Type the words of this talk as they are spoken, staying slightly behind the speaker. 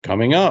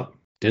Coming up,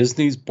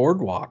 Disney's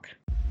Boardwalk.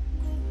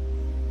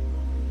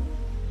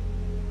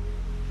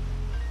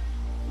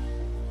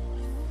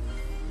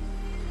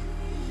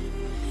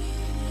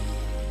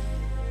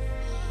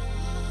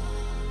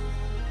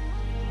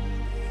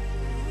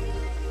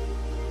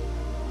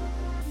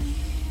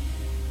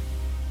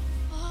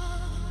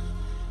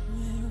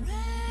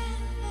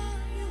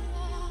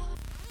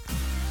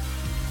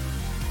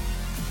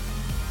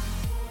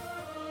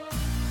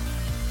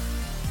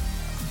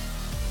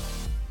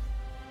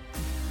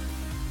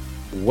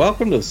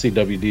 Welcome to the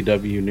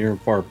CWDW Near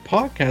and Far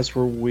podcast,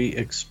 where we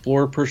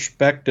explore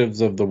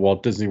perspectives of the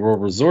Walt Disney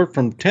World Resort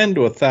from 10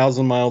 to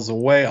 1,000 miles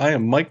away. I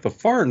am Mike the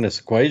Fart in this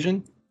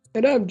equation.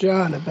 And I'm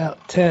John,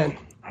 about 10.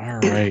 All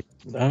right.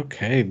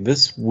 Okay.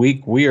 This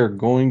week we are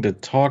going to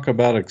talk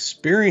about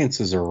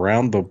experiences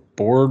around the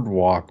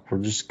boardwalk. We're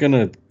just going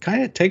to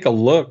kind of take a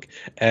look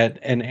at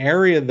an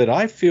area that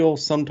I feel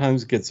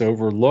sometimes gets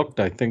overlooked.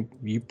 I think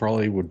you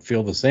probably would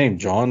feel the same,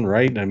 John,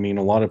 right? I mean,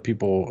 a lot of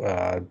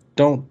people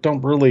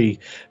don't really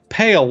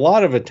pay a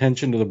lot of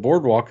attention to the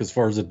boardwalk as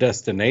far as a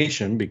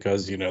destination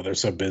because, you know, they're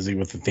so busy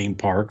with the theme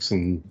parks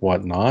and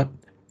whatnot.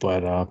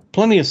 But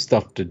plenty of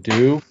stuff to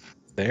do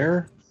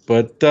there.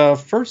 But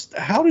first,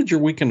 how did your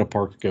week in the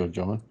park go,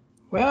 John?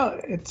 Well,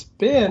 it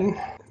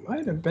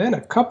might have been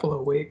a couple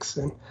of weeks,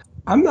 and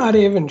I'm not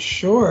even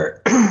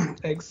sure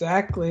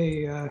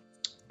exactly.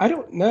 I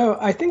don't know.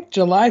 I think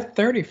July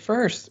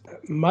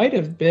 31st might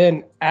have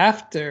been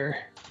after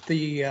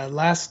the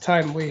last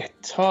time we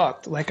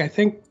talked.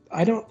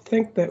 I don't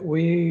think that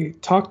we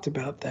talked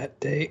about that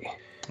date.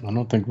 I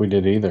don't think we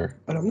did either.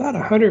 But I'm not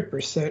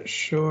 100%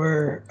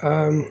 sure.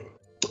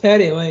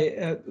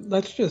 Anyway,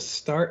 let's just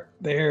start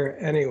there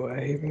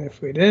anyway, even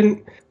if we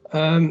didn't.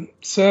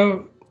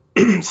 So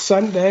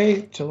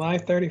Sunday, July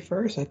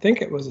 31st, I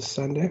think it was a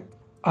Sunday,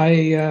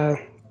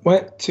 I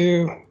went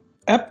to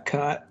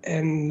Epcot,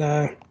 and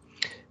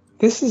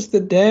this is the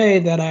day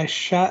that I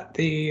shot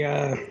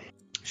the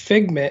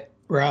Figment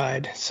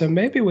ride. So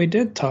maybe we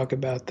did talk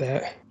about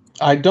that.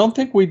 I don't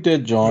think we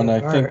did, John. I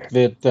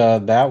think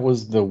that that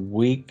was the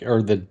week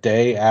or the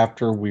day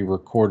after we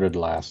recorded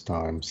last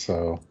time.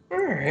 So.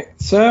 All right.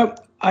 So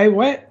I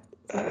went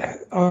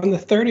on the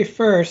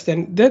 31st,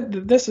 and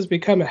this has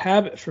become a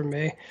habit for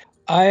me.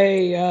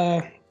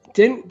 I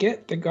didn't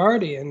get the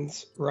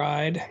Guardians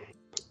ride,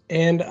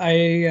 and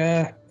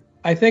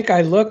I think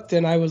I looked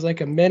and I was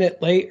like a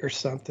minute late or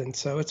something.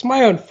 So it's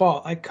my own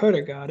fault. I could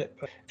have got it.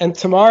 And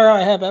tomorrow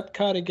I have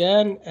Epcot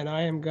again, and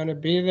I am going to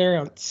be there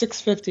on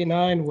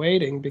 6:59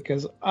 waiting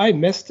because I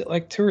missed it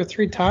like 2 or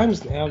 3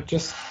 times now.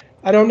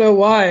 I don't know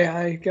why.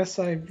 I guess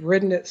I've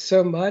ridden it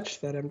so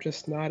much that I'm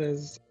just not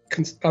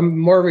I'm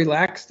more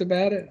relaxed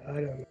about it. I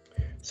don't know.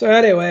 So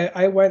anyway,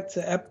 I went to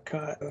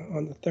Epcot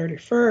on the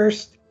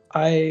 31st.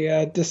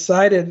 I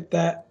decided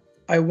that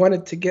I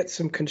wanted to get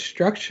some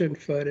construction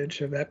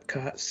footage of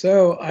Epcot.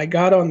 So I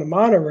got on the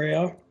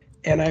monorail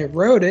and I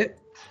rode it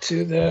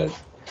to the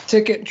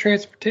Ticket and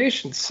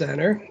Transportation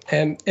Center.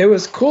 And it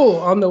was cool.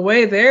 On the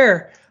way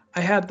there,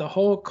 I had the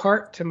whole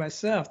cart to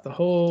myself, the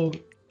whole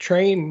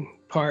train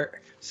part.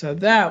 So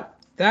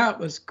that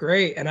was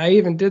great. And I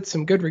even did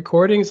some good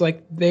recordings.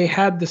 Like they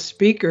had the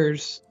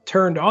speakers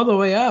turned all the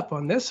way up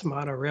on this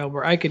monorail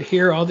where I could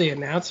hear all the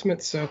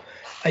announcements. So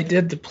I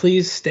did the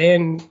please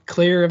stand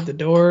clear of the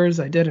doors.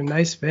 I did a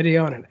nice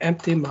video on an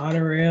empty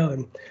monorail.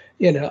 And,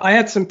 you know, I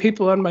had some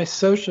people on my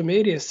social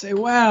media say,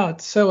 wow,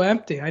 it's so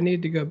empty. I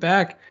need to go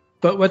back.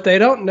 But what they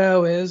don't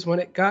know is when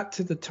it got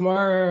to the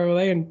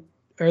Tomorrowland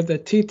or the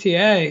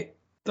TTA,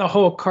 the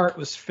whole cart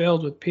was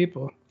filled with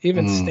people.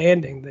 Even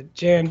standing, that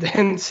jammed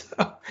in.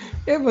 So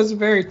it was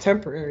very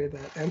temporary,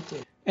 that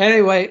empty.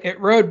 Anyway, it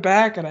rode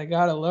back, and I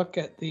got a look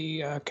at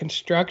the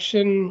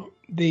construction.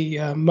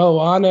 The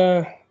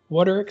Moana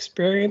water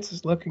experience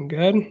is looking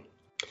good.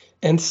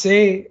 And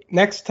see,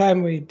 next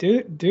time we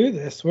do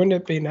this, wouldn't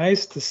it be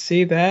nice to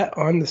see that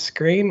on the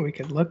screen? We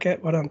could look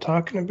at what I'm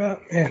talking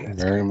about. Man,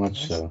 that's very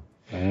much nice. So.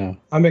 Yeah,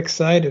 I'm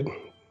excited.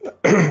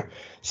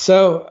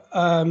 So.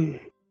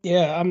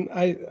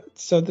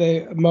 So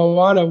the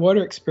Moana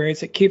water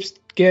experience, it keeps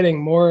getting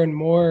more and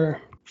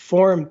more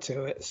form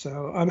to it.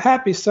 So I'm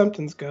happy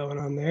something's going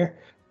on there.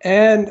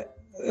 And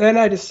then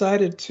I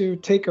decided to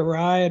take a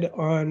ride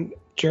on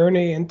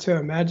Journey into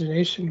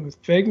Imagination with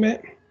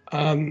Figment.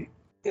 The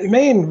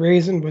main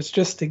reason was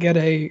just to get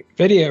a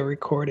video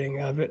recording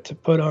of it to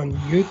put on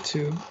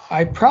YouTube.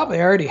 I probably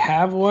already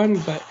have one,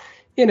 but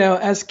you know,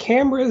 as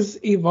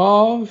cameras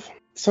evolve,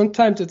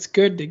 sometimes it's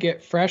good to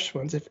get fresh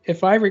ones.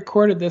 If I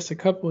recorded this a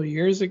couple of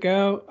years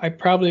ago, I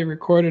probably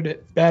recorded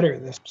it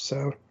better.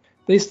 So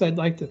at least I'd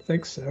like to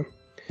think so.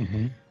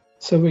 Mm-hmm.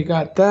 So we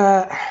got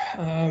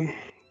that.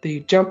 The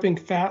jumping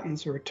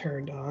fountains were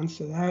turned on,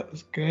 so that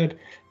was good.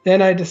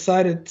 Then I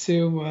decided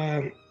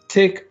to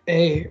take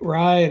a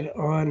ride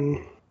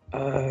on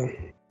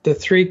the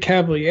Three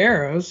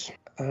Caballeros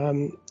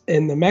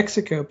in the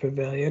Mexico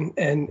Pavilion,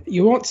 and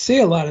you won't see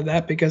a lot of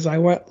that because I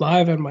went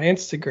live on my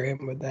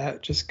Instagram with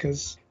that, just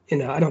because, you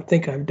know, I don't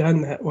think I've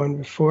done that one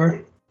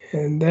before.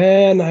 And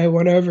then I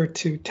went over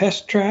to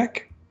Test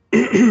Track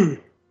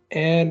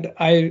And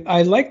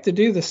I like to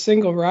do the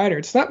single rider.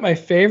 It's not my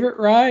favorite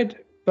ride,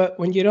 but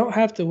when you don't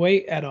have to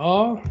wait at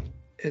all,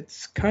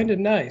 it's kind of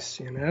nice,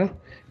 you know?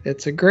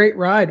 It's a great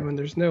ride when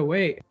there's no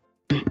wait.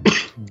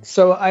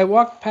 So I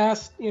walked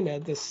past, the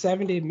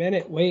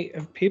 70-minute wait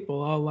of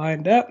people all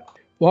lined up,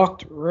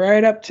 walked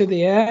right up to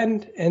the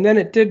end, and then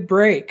it did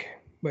break,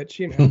 which,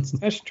 it's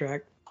test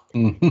track.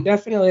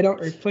 Definitely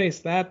don't replace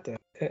that, though.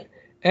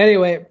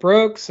 Anyway, it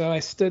broke, so I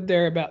stood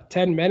there about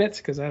 10 minutes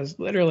because I was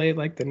literally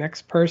like the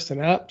next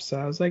person up. So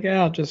I was like,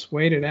 I'll just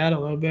wait it out a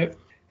little bit.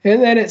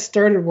 And then it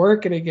started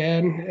working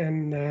again,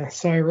 and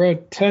so I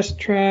rode test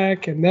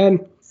track, and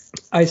then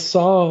I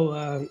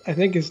saw, I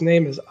think his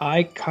name is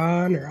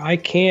Icon or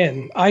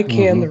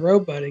Ican the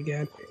robot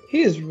again.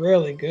 He is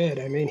really good.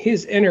 I mean,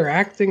 he's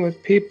interacting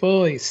with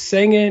people, he's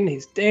singing,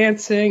 he's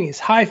dancing, he's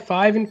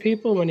high-fiving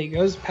people when he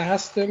goes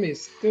past them.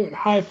 He's doing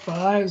high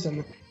fives,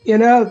 and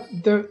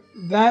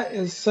that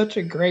is such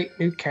a great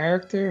new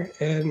character.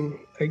 And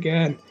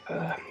again,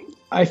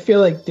 I feel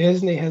like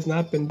Disney has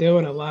not been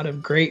doing a lot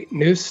of great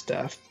new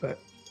stuff,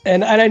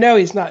 and I know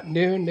he's not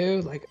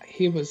new. Like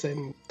he was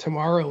in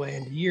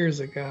Tomorrowland years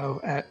ago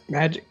at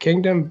Magic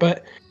Kingdom,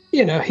 but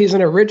he's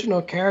an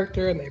original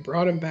character, and they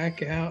brought him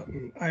back out,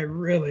 and I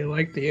really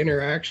like the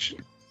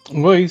interaction.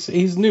 Well,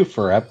 he's new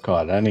for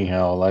Epcot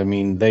anyhow. I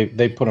mean,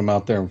 they put him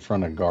out there in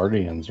front of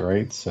Guardians,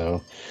 right?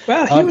 So,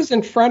 well, he was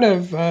in front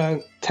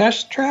of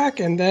Test Track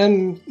and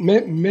then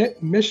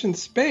Mission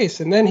Space,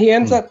 and then he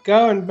ends up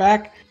going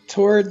back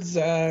towards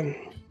the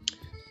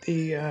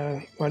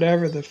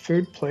whatever the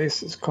food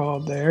place is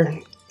called there.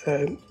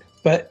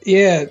 But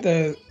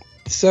yeah,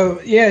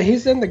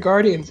 he's in the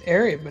Guardians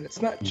area, but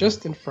it's not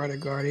just in front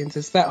of Guardians.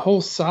 It's that whole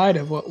side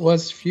of what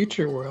was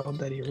Future World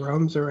that he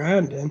roams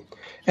around in.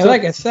 And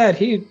like I said,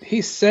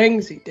 he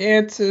sings, he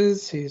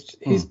dances, he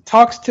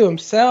talks to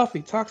himself,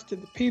 he talks to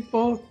the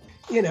people.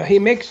 He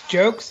makes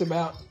jokes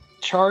about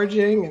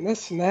charging and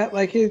this and that.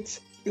 Like it's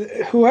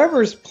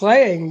whoever's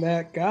playing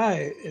that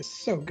guy is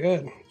so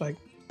good. Like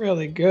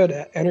really good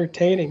at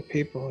entertaining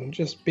people and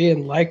just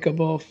being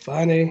likable,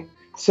 funny.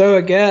 So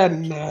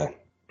again,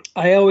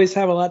 I always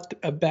have a lot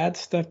of bad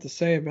stuff to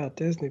say about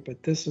Disney,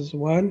 but this is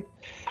one.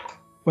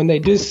 When they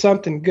do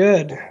something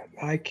good,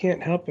 I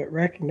can't help but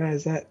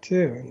recognize that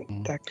too.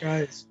 And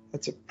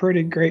that's a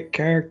pretty great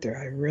character.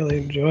 I really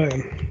enjoy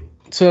him.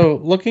 So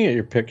looking at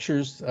your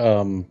pictures,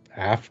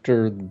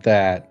 after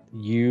that,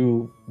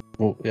 you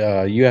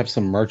have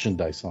some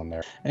merchandise on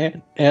there,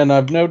 and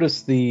I've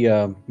noticed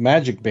the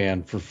Magic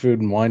Band for Food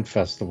and Wine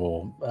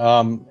Festival.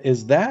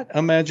 Is that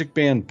a Magic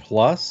Band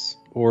Plus,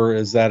 or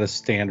is that a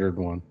standard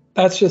one?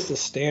 That's just a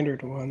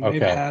standard one. Okay.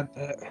 They've had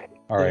that.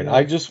 All right.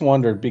 I just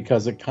wondered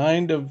because it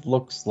kind of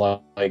looks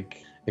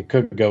like it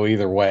could go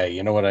either way.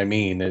 You know what I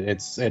mean?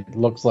 It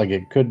looks like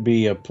it could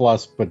be a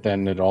plus, but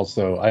then it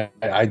also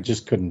I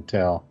just couldn't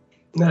tell.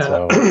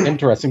 So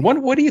interesting.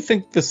 What do you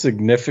think the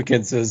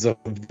significance is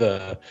of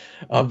the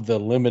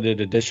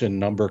limited edition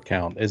number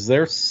count? Is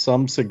there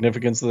some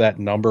significance to that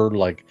number,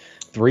 like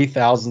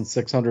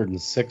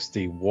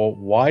 3,660? Well,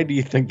 why do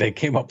you think they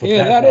came up with that?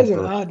 Yeah, that number? is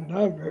an odd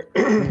number.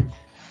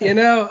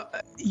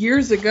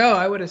 Years ago,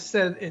 I would have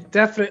said it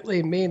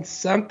definitely means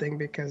something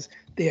because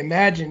the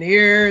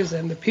Imagineers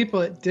and the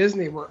people at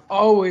Disney were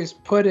always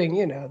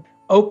putting,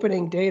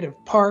 opening date of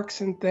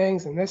parks and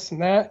things and this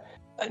and that.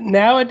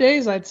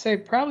 Nowadays, I'd say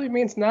probably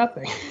means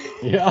nothing.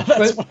 Yeah,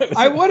 that's but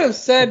I would have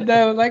said,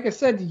 though, like I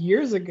said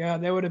years ago,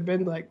 they would have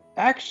been like,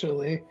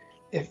 actually,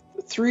 if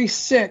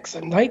 3/6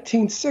 in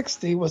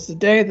 1960 was the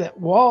day that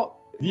Walt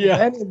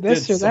invented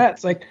this or that,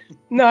 it's like,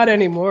 not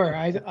anymore.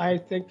 I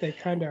think they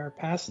kind of are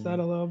past that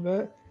a little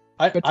bit.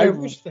 I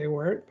wish they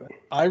weren't. But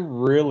I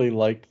really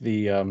like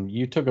the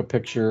you took a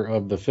picture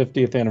of the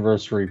 50th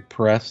anniversary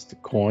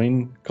pressed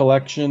coin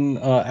collection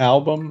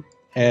album.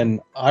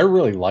 And I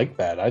really like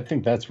that. I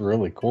think that's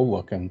really cool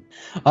looking.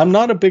 I'm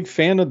not a big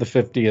fan of the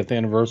 50th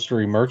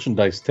anniversary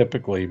merchandise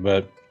typically,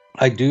 but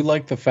I do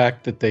like the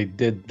fact that they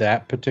did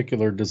that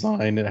particular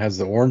design. It has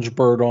the orange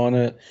bird on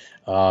it.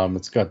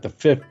 It's got the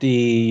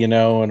 50, and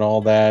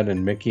all that,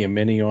 and Mickey and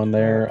Minnie on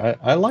there.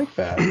 I like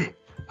that.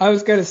 I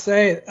was going to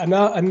say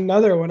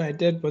another one I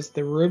did was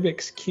the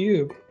Rubik's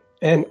Cube.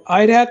 And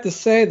I'd have to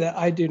say that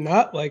I do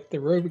not like the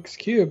Rubik's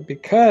Cube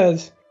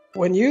because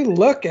when you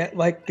look at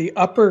like the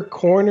upper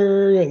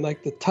corner and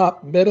like the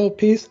top middle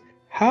piece,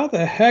 how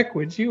the heck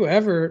would you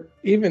ever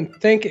even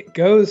think it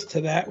goes to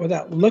that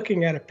without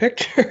looking at a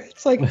picture?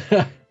 It's like,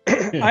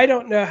 I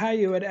don't know how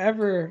you would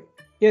ever,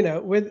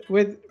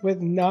 with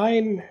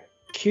 9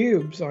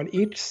 cubes on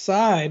each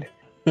side,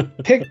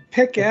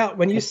 pick out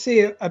when you see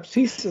a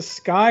piece of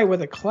sky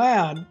with a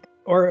cloud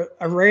or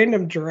a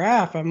random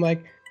giraffe. I'm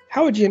like,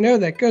 how would you know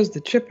that goes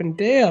to Chip and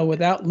Dale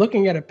without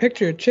looking at a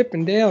picture of Chip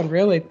and Dale and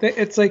really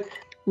it's like,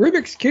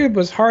 Rubik's Cube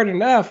was hard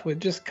enough with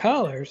just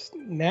colors.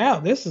 Now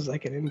this is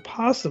like an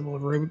impossible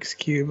Rubik's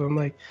Cube. I'm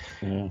like,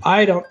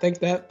 I don't think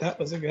that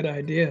was a good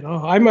idea at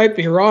all. I might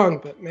be wrong,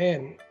 but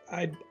man,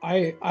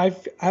 I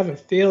have a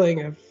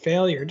feeling of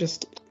failure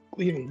just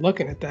even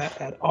looking at that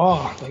at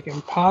all. Like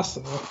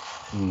impossible.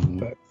 Mm-hmm.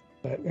 But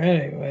But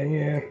anyway,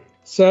 yeah.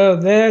 So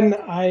then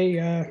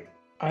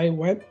I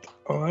went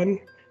on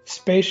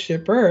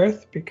Spaceship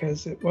Earth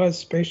because it was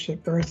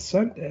Spaceship Earth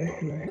Sunday,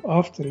 and I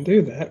often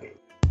do that.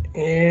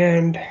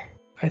 And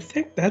I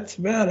think that's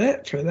about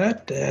it for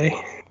that day.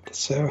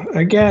 So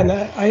again,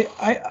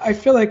 I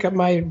feel like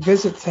my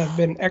visits have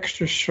been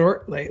extra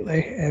short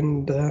lately,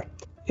 and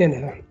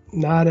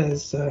not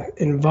as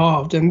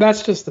involved. And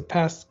that's just the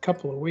past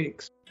couple of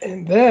weeks.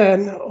 And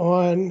then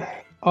on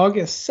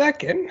August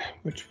 2nd,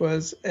 which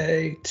was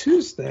a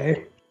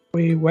Tuesday,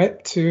 we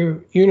went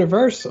to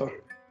Universal.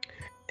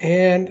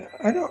 And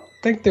I don't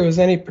think there was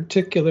any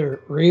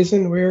particular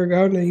reason we were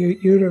going to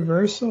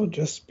Universal,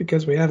 just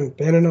because we haven't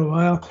been in a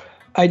while.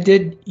 I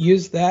did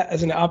use that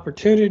as an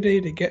opportunity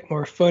to get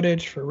more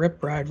footage for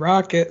Rip Ride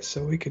Rocket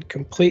so we could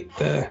complete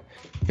the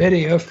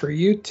video for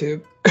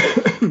YouTube.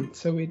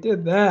 So we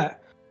did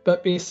that.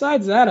 But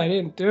besides that, I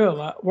didn't do a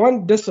lot.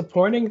 One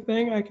disappointing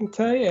thing I can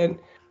tell you, and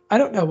I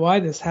don't know why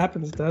this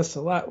happens to us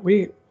a lot.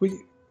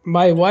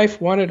 My wife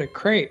wanted a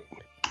crepe.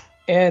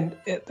 And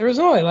there was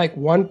only like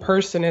one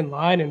person in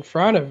line in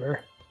front of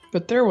her,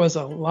 but there was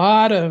a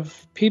lot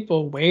of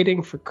people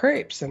waiting for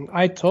crepes. And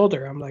I told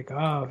her, I'm like,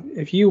 oh,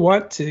 if you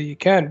want to, you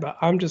can, but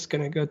I'm just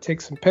going to go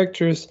take some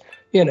pictures.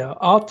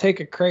 I'll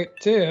take a crepe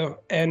too.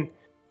 And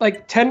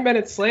like 10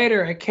 minutes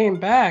later, I came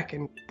back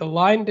and the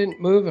line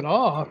didn't move at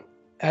all.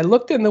 I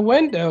looked in the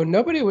window,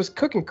 nobody was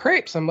cooking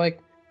crepes. I'm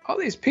like, all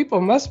these people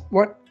must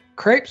want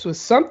crepes with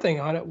something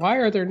on it. Why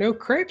are there no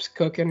crepes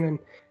cooking? And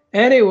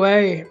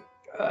anyway,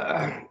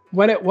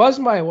 when it was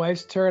my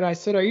wife's turn, I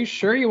said, are you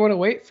sure you want to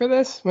wait for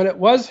this? When it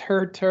was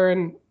her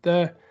turn,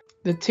 the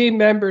team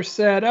member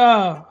said,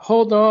 oh,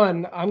 hold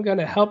on. I'm going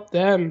to help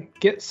them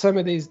get some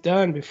of these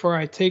done before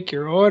I take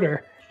your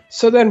order.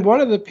 So then one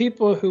of the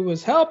people who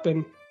was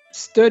helping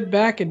stood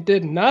back and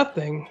did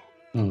nothing.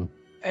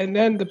 And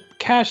then the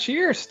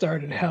cashier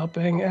started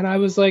helping. And I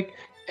was like,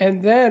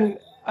 and then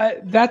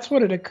that's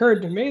when it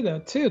occurred to me, though,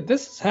 too.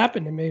 This has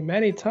happened to me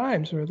many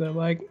times where they're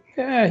like,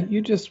 yeah,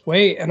 you just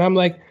wait. And I'm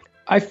like,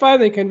 I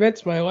finally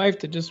convinced my wife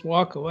to just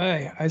walk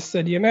away. I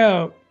said,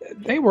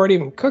 they weren't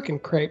even cooking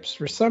crepes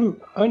for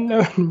some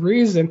unknown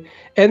reason.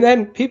 And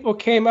then people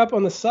came up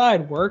on the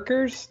side,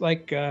 workers,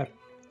 like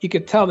you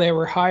could tell they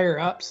were higher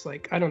ups,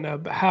 like, I don't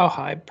know how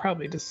high,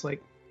 probably just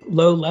like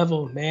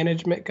low-level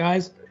management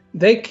guys.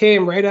 They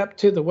came right up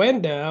to the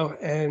window,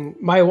 and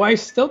my wife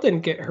still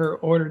didn't get her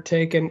order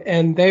taken.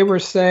 And they were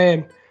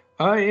saying,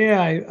 oh,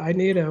 yeah, I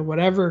need a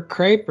whatever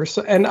crepe or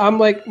so. And I'm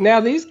like, now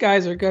these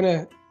guys are going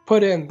to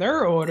put in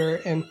their order,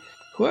 and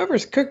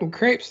whoever's cooking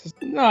crepes is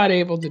not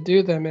able to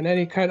do them in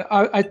any kind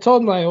of... I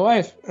told my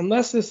wife,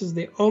 unless this is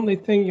the only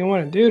thing you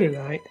want to do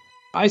tonight,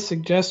 I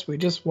suggest we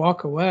just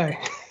walk away.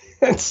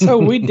 And so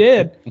we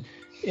did,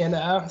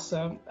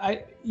 so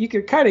you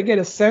could kind of get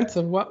a sense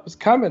of what was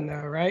coming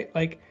though, right?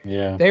 Like,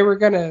 yeah, they were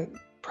going to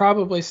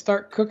probably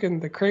start cooking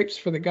the crepes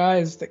for the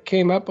guys that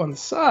came up on the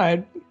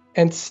side,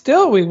 and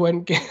still we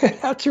wouldn't get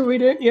it after we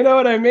didn't, you know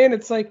what I mean?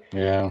 It's like,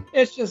 yeah,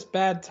 it's just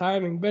bad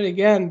timing. But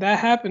again, that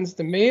happens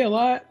to me a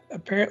lot.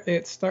 Apparently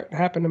it's starting to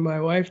happen to my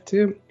wife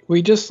too.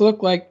 We just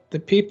look like the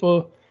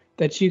people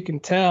that you can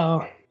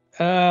tell,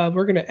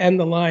 we're going to end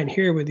the line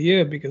here with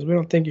you because we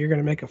don't think you're going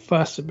to make a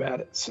fuss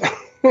about it. So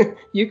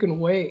you can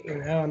wait,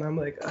 and I'm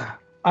like,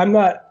 I'm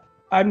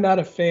not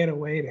a fan of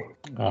waiting.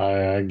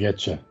 I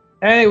get you.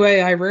 Anyway,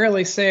 I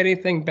rarely say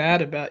anything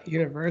bad about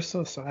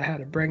Universal, so I had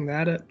to bring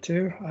that up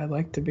too. I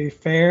like to be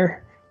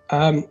fair.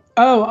 I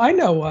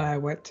know why I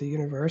went to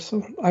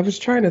Universal. I was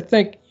trying to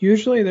think.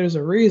 Usually there's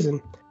a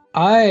reason.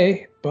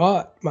 I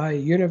bought my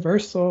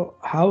Universal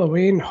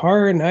Halloween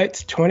Horror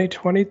Nights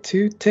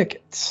 2022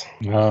 tickets.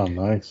 Oh,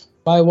 nice.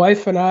 My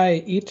wife and I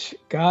each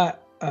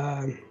got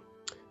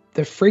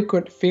the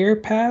Frequent Fear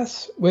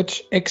Pass,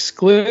 which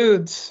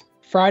excludes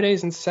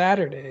Fridays and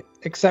Saturdays,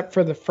 except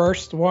for the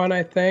first one,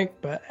 I think.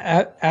 But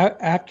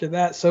after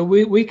that, so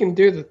we can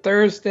do the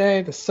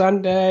Thursday, the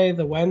Sunday,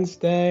 the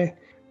Wednesday,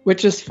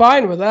 which is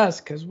fine with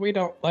us because we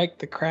don't like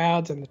the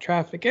crowds and the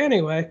traffic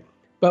anyway.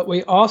 But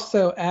we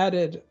also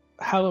added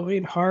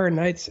Halloween Horror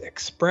Nights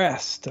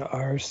Express to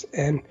ours.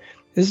 And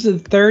this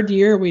is the third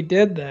year we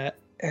did that.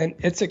 And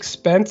it's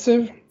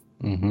expensive.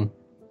 Mm-hmm.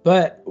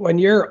 But when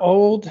you're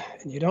old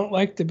and you don't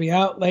like to be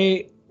out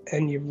late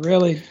and you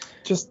really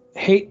just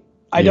hate,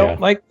 I don't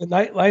like the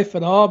nightlife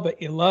at all,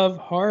 but you love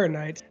horror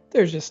nights,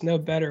 there's just no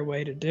better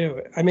way to do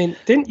it. I mean,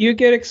 didn't you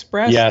get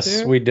Express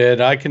Yes, too? we did.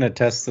 I can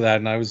attest to that.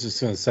 And I was just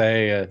going to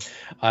say,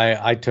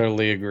 I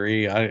totally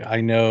agree.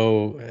 I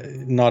know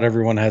not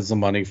everyone has the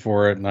money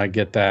for it, and I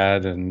get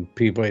that. And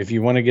people, if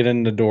you want to get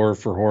in the door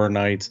for horror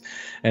nights,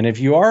 and if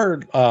you are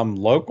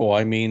local,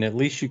 I mean, at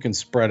least you can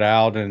spread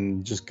out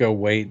and just go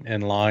wait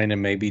in line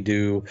and maybe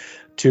do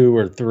 2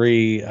 or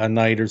 3 a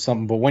night or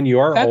something. But when you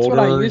are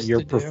older,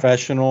 you're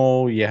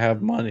professional, you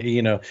have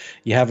money,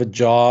 you have a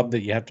job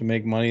that you have to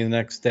make money the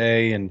next day.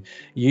 stay, and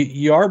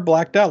you are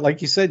blacked out.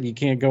 Like you said, you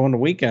can't go on the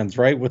weekends,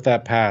 right? With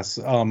that pass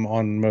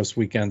on most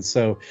weekends.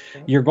 So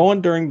you're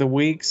going during the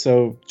week.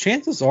 So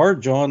chances are,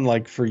 John,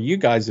 like for you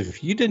guys,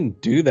 if you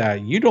didn't do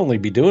that, you'd only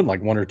be doing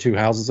like 1 or 2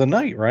 houses a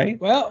night, right?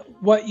 Well,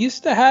 what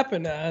used to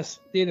happen to us,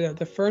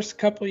 the first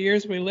couple of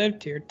years we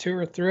lived here, 2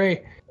 or 3,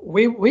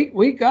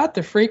 we got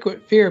the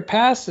frequent fear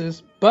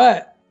passes,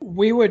 but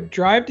we would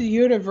drive to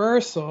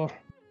Universal,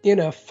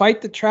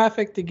 fight the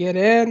traffic to get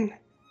in,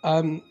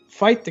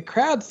 fight the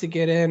crowds to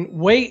get in,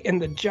 wait in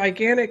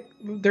the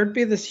there'd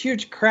be this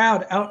huge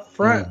crowd out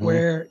front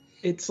where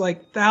it's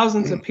like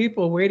thousands of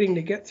people waiting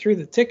to get through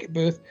the ticket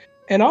booth.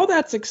 And all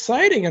that's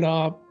exciting and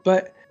all,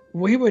 but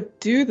we would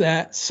do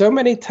that so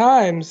many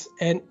times.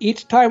 And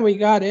each time we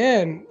got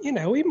in,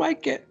 we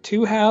might get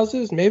 2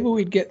 houses, maybe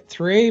we'd get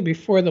 3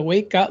 before the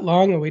wait got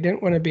long and we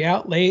didn't want to be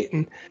out late.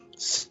 And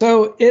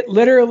so it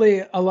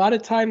literally, a lot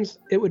of times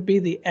it would be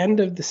the end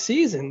of the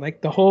season,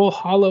 like the whole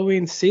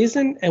Halloween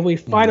season. And we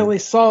finally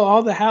saw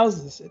all the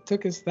houses. It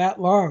took us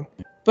that long.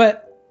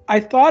 But I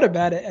thought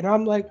about it and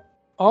I'm like,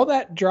 all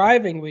that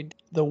driving,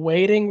 the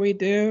waiting we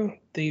do,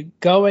 the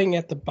going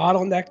at the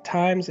bottleneck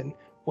times and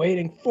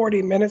waiting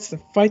 40 minutes to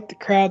fight the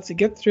crowds to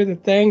get through the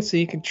thing so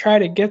you can try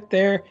to get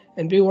there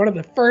and be one of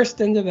the first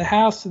into the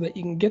house so that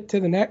you can get to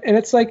the next. And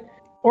it's like,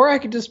 or I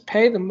could just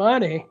pay the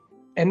money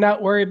and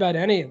not worry about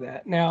any of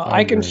that. Now,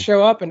 I can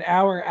show up an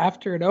hour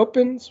after it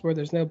opens where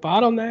there's no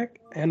bottleneck,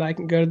 and I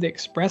can go to the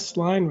express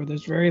line where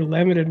there's very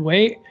limited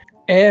wait.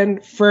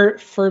 And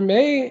for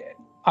me,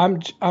 I'm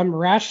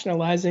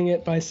rationalizing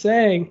it by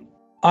saying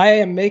I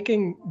am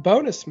making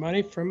bonus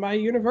money from my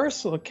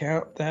Universal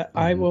account that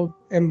I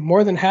am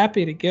more than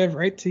happy to give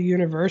right to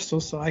Universal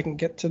so I can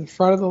get to the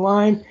front of the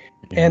line.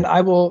 And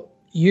I will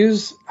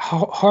use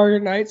Horror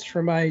Nights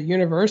for my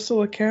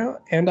Universal account,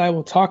 and I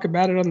will talk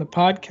about it on the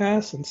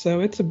podcast. And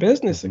so it's a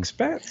business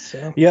expense.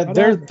 So I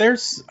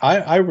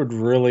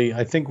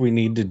think we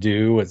need to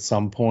do at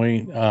some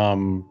point,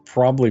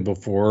 probably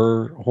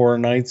before Horror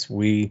Nights,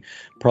 we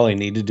probably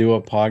need to do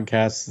a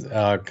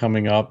podcast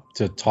coming up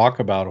to talk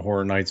about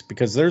Horror Nights,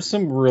 because there's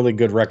some really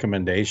good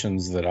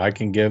recommendations that I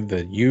can give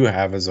that you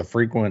have as a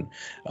frequent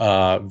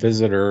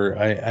visitor.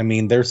 I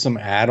mean, there's some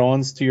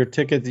add-ons to your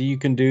ticket that you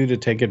can do to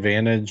take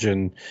advantage.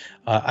 And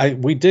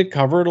we did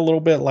cover it a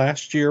little bit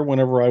last year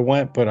whenever I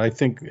went, but I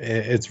think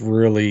it's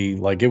really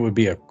like, it would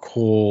be a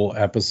cool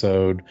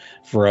episode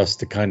for us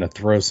to kind of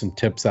throw some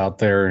tips out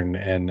there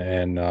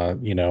and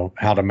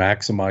how to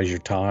maximize your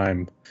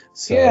time.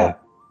 So yeah,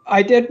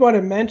 I did want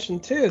to mention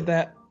too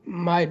that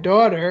my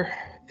daughter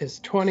is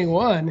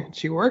 21 and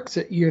she works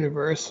at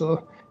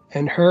Universal,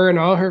 and her and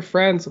all her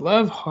friends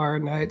love Horror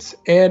Nights,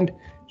 and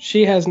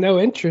she has no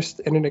interest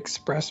in an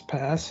express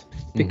pass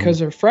because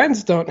her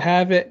friends don't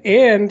have it.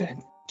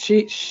 And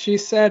she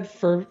said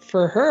for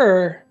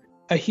her,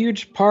 a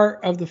huge part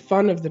of the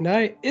fun of the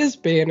night is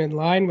being in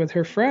line with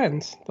her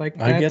friends.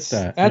 Like I get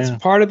that. That's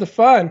part of the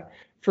fun.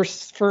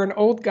 For an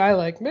old guy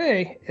like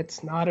me,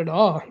 it's not at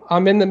all.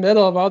 I'm in the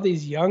middle of all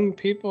these young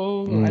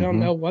people. I don't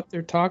know what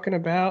they're talking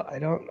about. I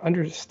don't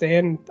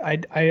understand.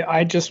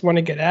 I just want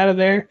to get out of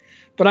there.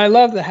 But I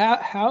love the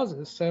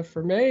houses. So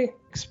for me,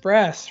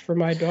 express. For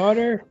my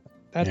daughter,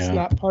 that's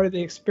not part of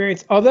the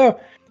experience. Although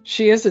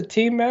she is a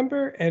team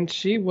member, and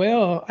she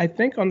will, I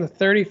think on the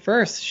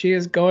 31st, she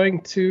is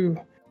going to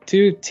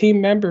do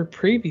team member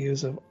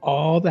previews of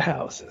all the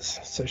houses.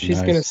 So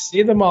she's going to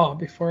see them all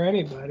before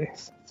anybody.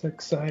 It's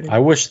exciting. I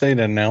wish they'd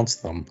announce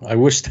them. I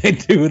wish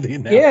they'd do the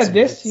announcements. Yeah,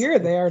 this year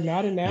they are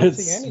not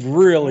announcing anything. It's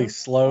really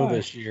slow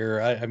this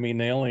year. I mean,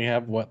 they only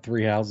have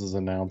 3 houses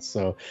announced.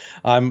 So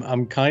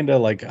I'm kind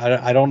of like,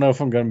 I don't know if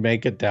I'm going to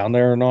make it down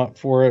there or not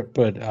for it,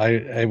 but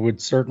it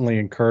would certainly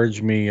encourage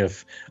me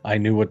if I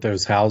knew what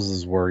those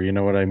houses were. You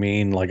know what I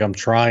mean? Like, I'm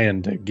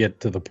trying to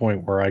get to the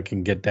point where I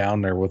can get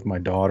down there with my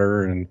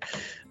daughter and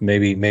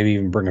maybe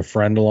even bring a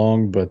friend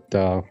along.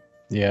 But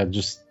yeah,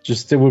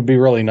 just it would be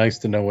really nice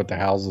to know what the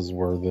houses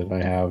were that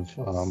I have.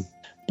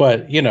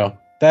 But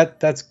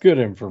that's good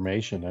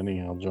information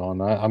anyhow,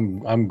 John.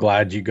 I'm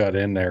glad you got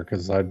in there,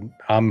 because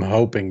I'm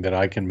hoping that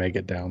I can make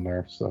it down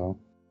there. So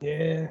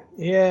yeah,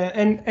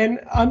 and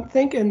I'm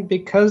thinking,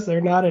 because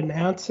they're not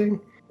announcing,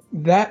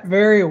 that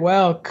very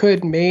well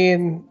could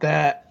mean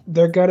that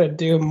they're gonna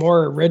do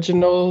more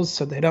originals,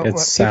 so they don't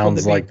want people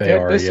to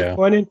be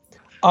disappointed. Yeah.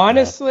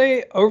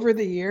 Honestly, over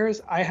the years,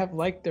 I have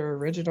liked their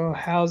original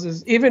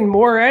houses even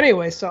more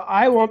anyway, so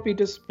I won't be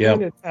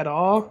disappointed at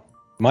all.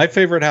 My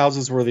favorite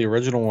houses were the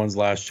original ones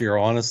last year.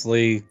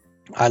 Honestly,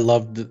 I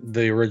loved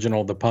the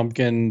original, the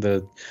pumpkin,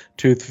 the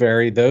tooth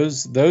fairy,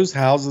 those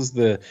houses,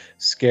 the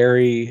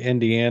scary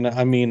Indiana.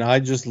 I mean,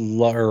 I just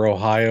love, or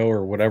Ohio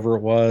or whatever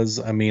it was.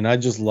 I mean, I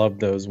just loved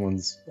those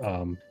ones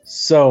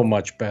so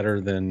much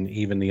better than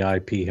even the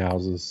IP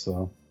houses.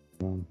 So.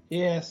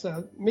 Yeah,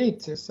 so me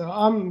too. So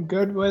I'm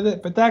good with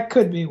it, but that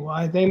could be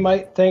why they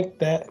might think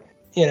that,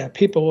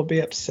 people will be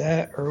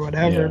upset or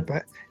whatever.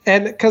 Yeah.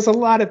 And because a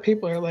lot of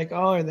people are like,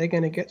 oh, are they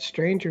going to get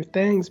Stranger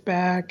Things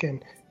back?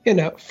 And,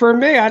 for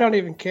me, I don't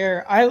even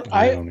care.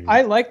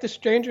 I like the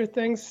Stranger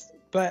Things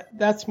but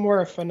that's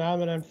more a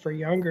phenomenon for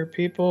younger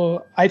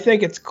people. I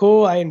think it's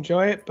cool. I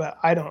enjoy it, but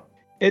I don't.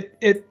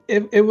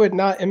 It would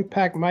not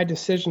impact my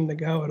decision to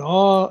go at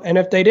all. And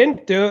if they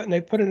didn't do it and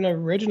they put in an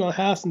original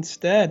house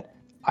instead,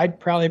 I'd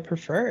probably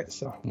prefer it.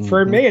 So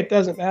for me, it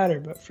doesn't matter.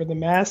 But for the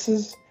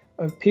masses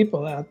of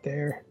people out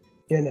there,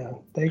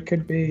 they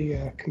could be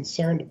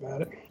concerned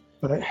about it.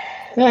 But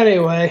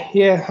anyway,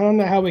 yeah, I don't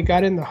know how we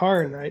got into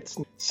Horror Nights.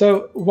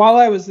 So while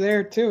I was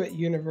there too at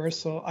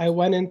Universal, I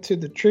went into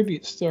the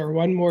tribute store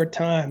one more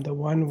time, the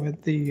one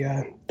with the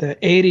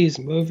 80s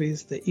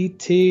movies, the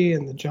E.T.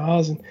 and the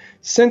Jaws. And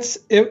since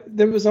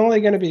there was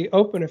only going to be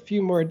open a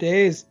few more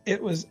days,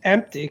 it was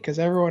empty because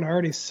everyone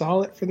already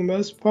saw it for the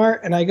most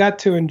part, and I got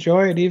to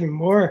enjoy it even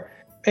more.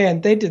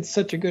 Man, they did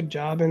such a good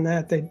job in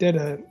that. They did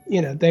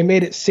they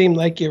made it seem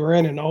like you were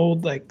in an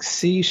old like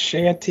sea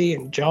shanty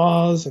and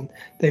Jaws, and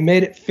they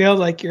made it feel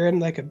like you're in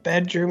like a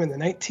bedroom in the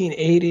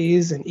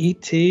 1980s and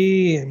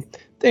E.T. and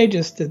they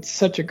just did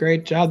such a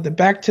great job. The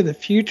Back to the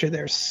Future,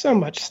 there's so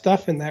much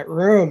stuff in that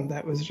room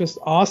that was just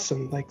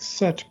awesome, like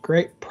such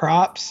great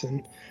props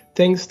and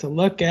things to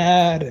look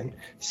at. And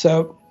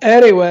so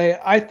anyway,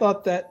 I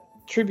thought that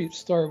tribute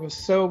store was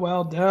so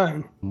well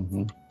done,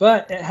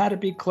 but it had to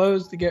be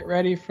closed to get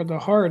ready for the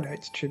Horror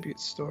Nights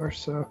tribute store.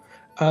 So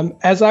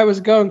as I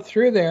was going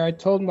through there, I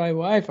told my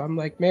wife, I'm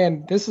like,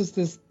 man, this is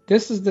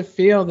the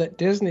feel that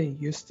Disney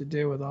used to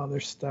do with all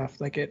their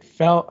stuff. Like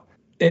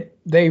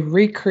they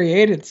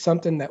recreated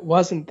something that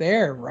wasn't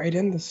there right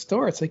in the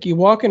store. It's like you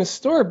walk in a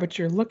store, but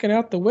you're looking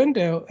out the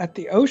window at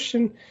the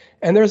ocean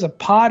and there's a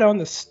pot on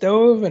the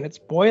stove and it's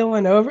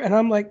boiling over. And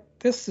I'm like,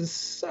 this is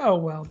so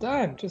well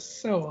done,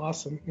 just so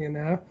awesome,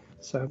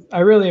 So I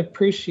really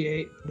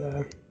appreciate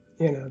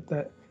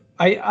that.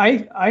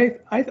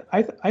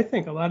 I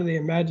think a lot of the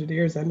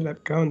Imagineers ended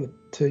up going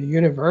to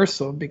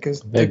Universal because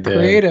the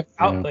creative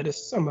outlet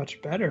is so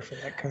much better for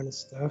that kind of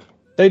stuff.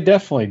 They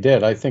definitely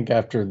did. I think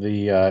after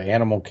the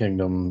Animal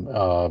Kingdom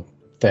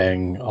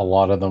thing, a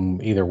lot of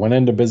them either went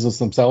into business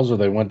themselves or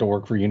they went to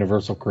work for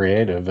Universal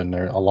Creative, and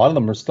a lot of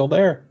them are still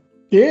there.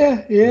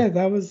 Yeah,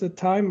 that was the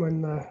time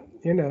when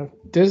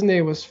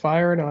Disney was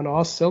firing on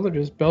all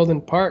cylinders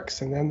building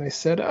parks, and then they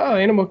said, oh,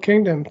 Animal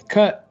Kingdom,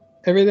 cut.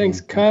 Everything's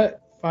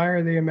cut.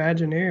 Fire the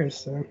Imagineers.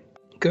 So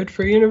good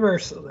for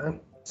Universal then.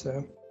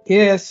 So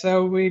yeah,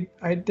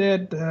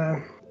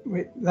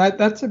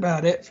 that's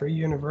about it for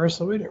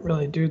Universal. We didn't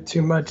really do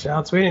too much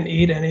else. We didn't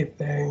eat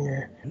anything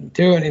or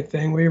do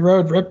anything. We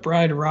rode Rip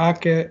Ride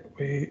Rocket.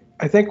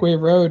 I think we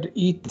rode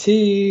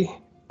E.T.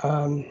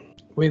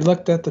 We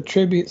looked at the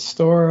tribute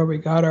store. We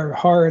got our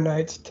Horror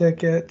Nights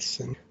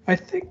tickets, and I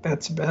think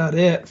that's about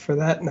it for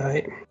that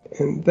night.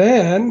 And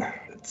then,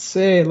 let's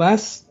see,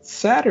 last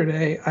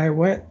Saturday I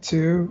went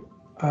to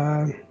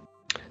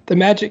the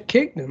Magic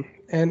Kingdom,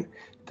 and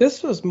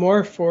this was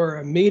more for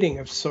a meeting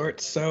of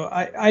sorts. So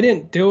I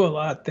didn't do a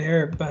lot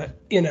there, but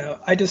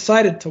I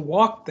decided to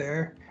walk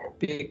there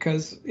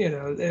because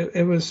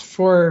it was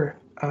for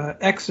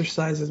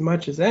exercise as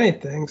much as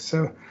anything.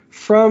 So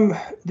from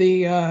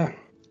the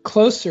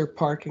closer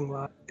parking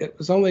lot, it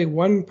was only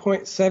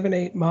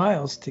 1.78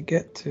 miles to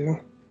get to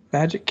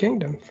Magic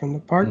Kingdom from the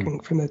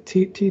parking from the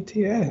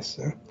TTA,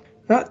 so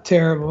not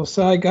terrible.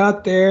 So I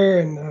got there,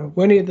 and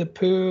Winnie the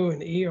Pooh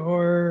and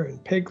Eeyore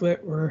and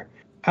Piglet were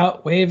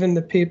out waving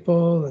to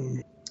people,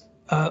 and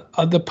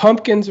the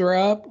pumpkins were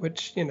up,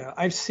 which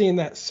I've seen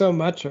that so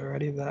much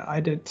already that I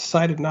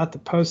decided not to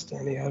post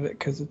any of it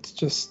because it's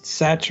just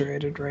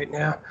saturated right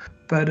now.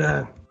 But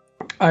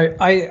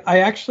I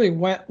actually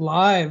went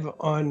live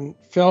on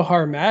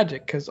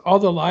PhilharMagic because all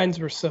the lines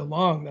were so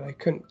long that I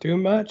couldn't do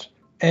much.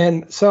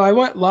 And so I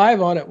went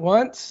live on it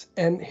once,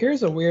 and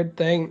here's a weird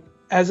thing.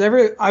 Since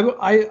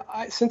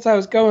I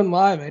was going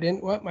live, I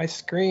didn't want my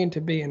screen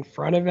to be in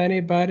front of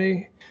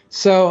anybody.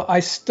 So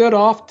I stood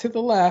off to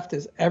the left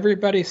as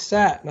everybody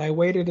sat, and I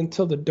waited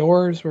until the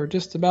doors were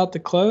just about to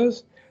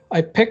close.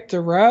 I picked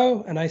a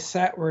row, and I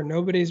sat where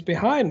nobody's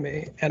behind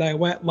me, and I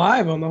went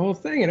live on the whole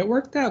thing, and it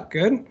worked out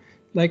good.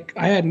 Like,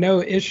 I had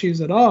no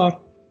issues at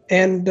all.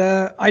 And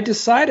I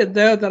decided,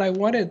 though, that I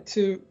wanted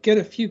to get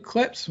a few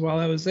clips while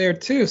I was there,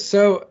 too.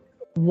 So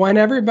when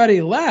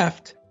everybody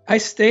left, I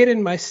stayed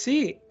in my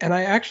seat, and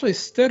I actually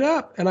stood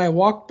up, and I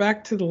walked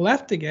back to the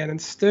left again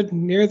and stood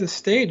near the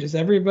stage as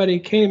everybody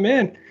came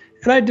in.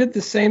 And I did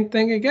the same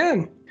thing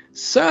again.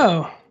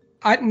 So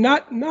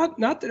not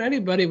that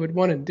anybody would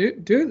want to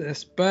do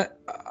this, but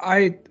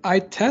I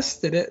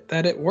tested it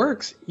that it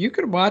works. You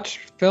could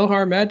watch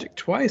PhilharMagic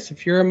twice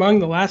if you're among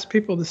the last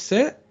people to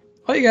sit.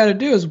 All you got to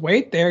do is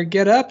wait there,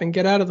 get up, and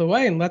get out of the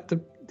way, and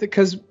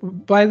because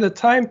by the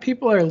time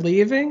people are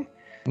leaving,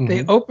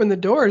 they open the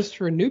doors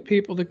for new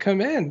people to come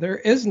in. There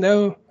is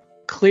no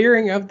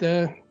clearing of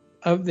the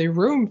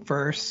room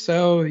first,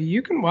 so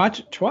you can watch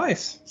it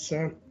twice.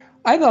 So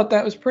I thought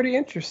that was pretty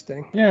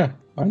interesting. Yeah,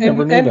 I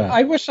never knew that.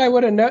 I wish I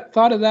would have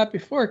thought of that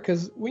before,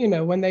 because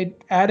when they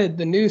added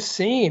the new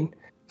scene,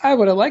 I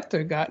would have liked to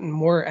have gotten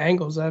more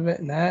angles of it.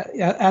 And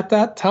at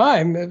that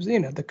time, it was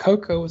the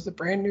Coco was the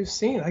brand new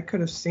scene. I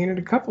could have seen it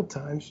a couple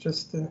times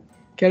just to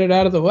get it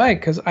out of the way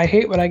because I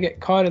hate when I get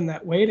caught in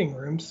that waiting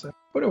room. So it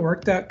would have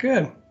worked out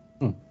good.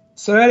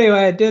 So anyway,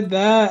 I did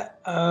that.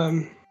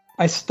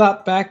 I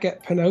stopped back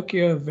at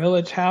Pinocchio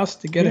Village House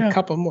to get a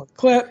couple more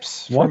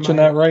clips. Watching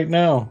that right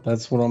now.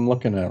 That's what I'm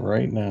looking at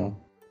right now.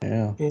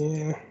 Yeah.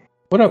 Yeah.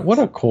 What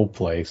a cool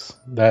place.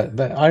 That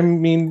I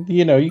mean,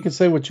 you can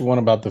say what you want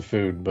about the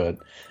food,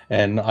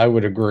 and I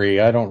would agree.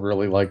 I don't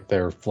really like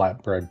their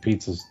flatbread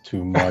pizzas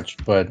too much,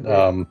 but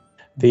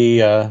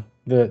the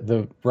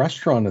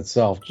restaurant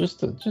itself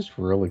just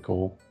really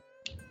cool.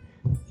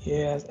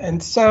 Yeah,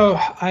 and so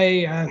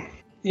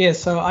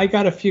I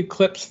got a few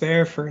clips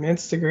there for an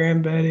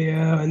Instagram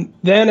video, and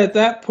then at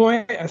that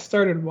point I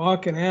started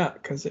walking out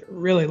because it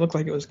really looked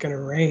like it was going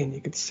to rain.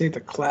 You could see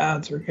the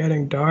clouds were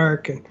getting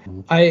dark, and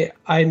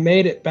I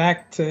made it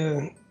back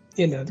to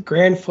the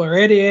Grand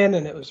Floridian,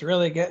 and it was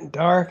really getting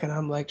dark, and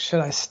I'm like,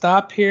 should I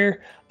stop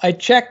here? I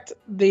checked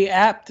the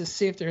app to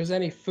see if there was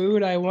any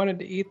food I wanted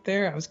to eat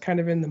there. I was kind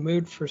of in the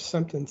mood for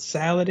something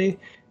salady.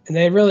 And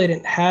they really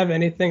didn't have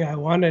anything I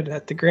wanted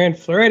at the Grand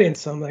Floridian.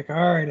 So I'm like,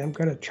 all right, I'm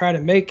going to try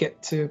to make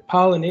it to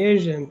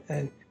Polynesian.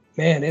 And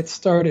man, it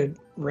started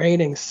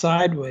raining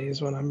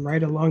sideways when I'm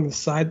right along the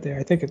side there.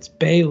 I think it's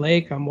Bay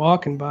Lake I'm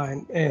walking by.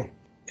 And man,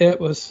 it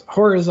was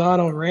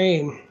horizontal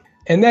rain.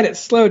 And then it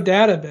slowed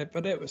down a bit,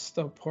 but it was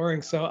still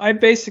pouring. So I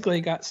basically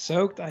got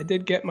soaked. I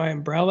did get my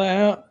umbrella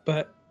out,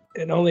 but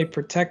it only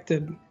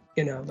protected,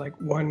 like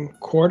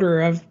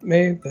 1/4 of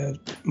me,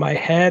 my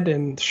head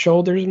and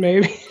shoulders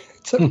maybe.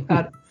 It's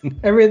about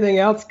everything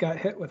else got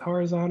hit with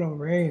horizontal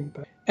rain.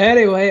 But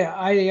anyway,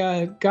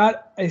 I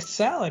got a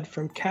salad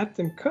from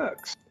Captain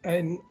Cook's,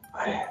 and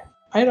I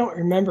don't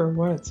remember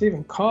what it's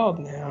even called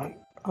now.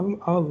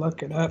 I'll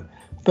look it up.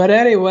 But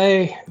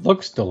anyway,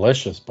 looks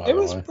delicious. By the way,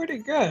 it was pretty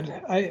good.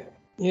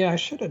 I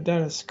should have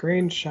done a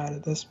screenshot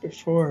of this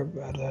before,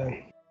 but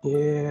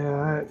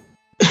yeah.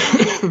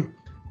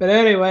 But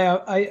anyway,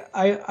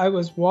 I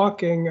was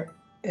walking,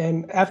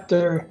 and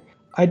after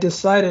I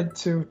decided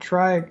to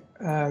try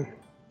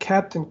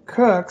Captain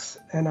Cook's,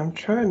 and I'm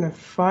trying to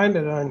find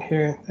it on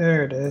here.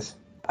 There it is.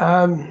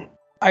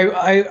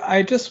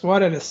 I just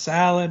wanted a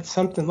salad,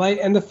 something light.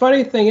 And the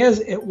funny thing is,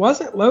 it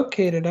wasn't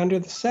located under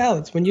the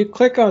salads. When you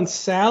click on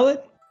salad,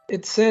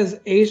 it says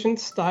Asian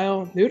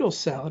style noodle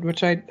salad,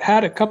 which I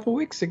had a couple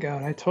weeks ago.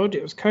 And I told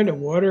you it was kind of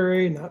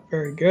watery, not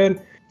very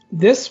good.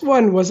 This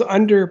one was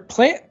under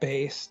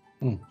plant-based.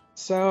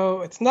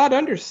 So it's not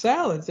under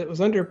salads. It was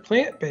under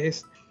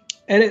plant-based.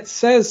 And it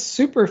says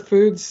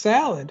superfood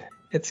salad.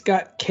 It's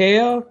got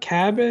kale,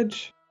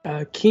 cabbage,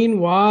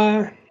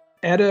 quinoa,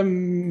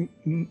 edamame,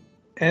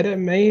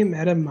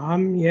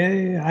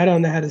 I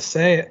don't know how to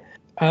say it.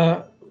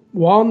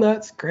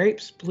 Walnuts,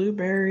 grapes,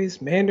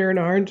 blueberries, mandarin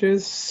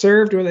oranges,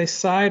 served with a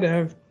side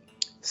of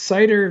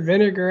cider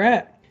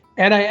vinaigrette.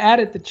 And I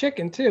added the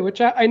chicken too, which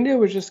I knew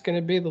was just going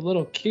to be the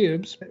little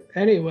cubes. But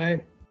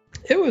anyway,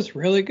 it was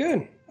really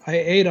good. I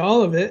ate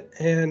all of it,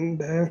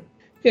 and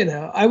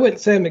I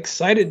wouldn't say I'm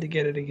excited to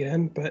get it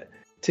again, but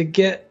to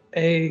get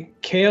a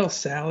kale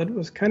salad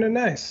was kind of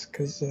nice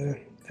because,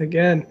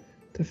 again,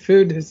 the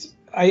food is.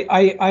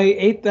 I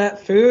ate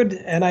that food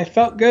and I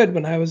felt good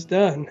when I was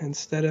done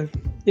instead of,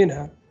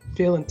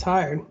 feeling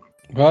tired.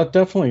 Well, it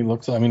definitely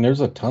looks. I mean,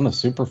 there's a ton of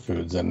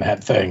superfoods in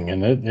that thing,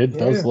 and it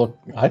does look.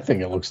 I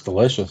think it looks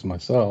delicious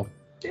myself.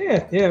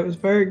 Yeah, it was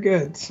very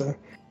good. So.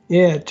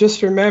 Yeah,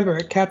 just remember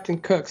at Captain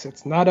Cook's,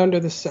 it's not under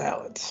the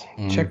salads.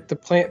 Check the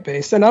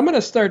plant-based. And I'm going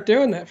to start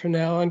doing that from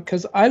now on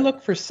because I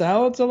look for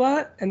salads a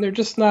lot and they're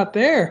just not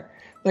there.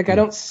 Like I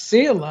don't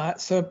see a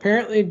lot. So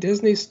apparently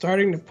Disney's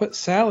starting to put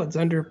salads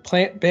under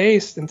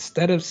plant-based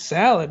instead of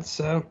salads.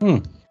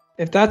 So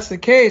if that's the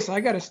case, I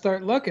got to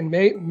start looking.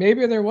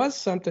 Maybe there was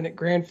something at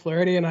Grand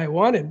Floridian I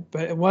wanted,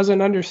 but it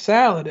wasn't under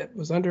salad. It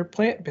was under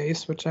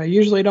plant-based, which I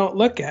usually don't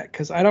look at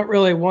because I don't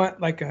really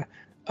want like a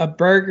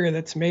burger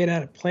that's made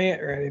out of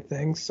plant or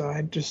anything. So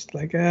I just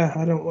I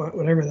don't want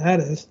whatever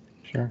that is.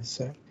 Sure.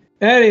 So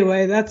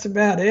anyway, that's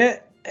about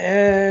it.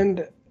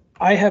 And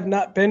I have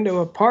not been to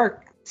a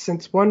park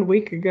since 1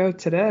 week ago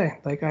today.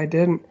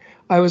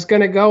 I was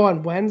going to go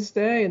on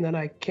Wednesday and then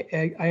I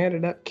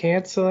ended up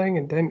canceling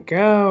and didn't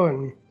go.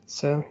 And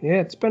so, yeah,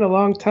 it's been a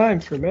long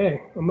time for me,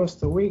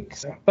 almost a week.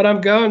 So, but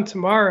I'm going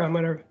tomorrow. I'm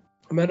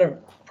going to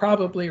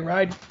probably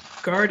ride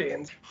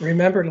Guardians.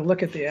 Remember to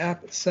look at the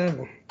app at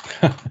 7.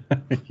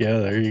 Yeah,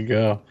 there you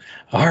go.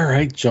 All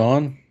right,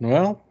 John.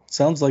 Well,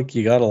 sounds like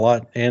you got a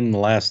lot in the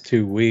last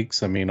 2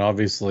 weeks. I mean,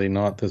 obviously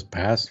not this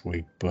past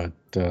week, but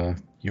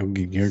you're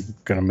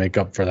going to make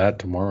up for that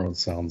tomorrow, it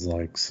sounds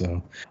like.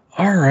 So,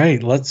 all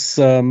right, let's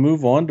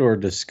move on to our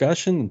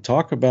discussion and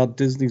talk about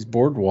Disney's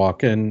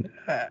Boardwalk. And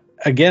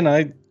again,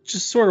 I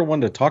just sort of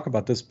wanted to talk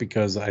about this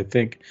because I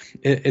think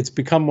it's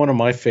become one of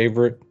my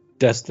favorite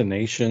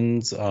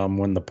destinations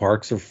when the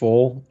parks are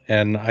full.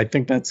 And I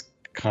think that's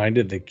kind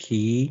of the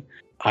key.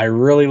 I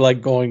really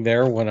like going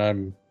there when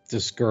I'm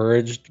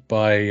discouraged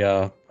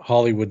by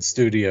Hollywood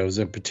studios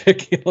in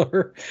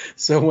particular.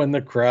 So when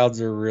the crowds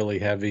are really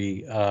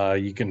heavy,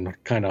 you can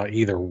kind of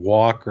either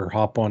walk or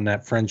hop on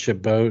that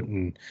friendship boat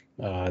and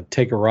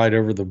take a ride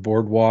over the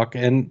boardwalk.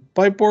 And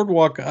by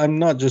boardwalk, I'm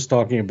not just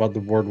talking about the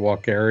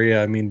boardwalk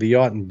area. I mean, the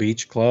Yacht and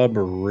Beach Club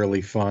are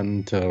really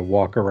fun to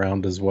walk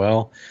around as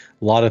well.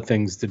 A lot of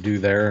things to do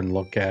there and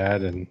look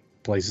at, and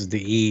places to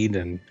eat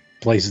and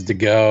places to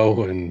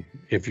go. And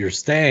if you're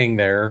staying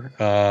there,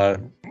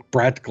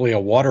 practically a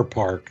water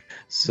park.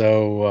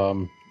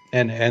 So,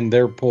 and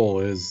their pool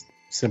is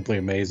simply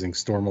amazing.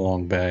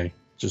 Stormalong Bay,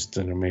 just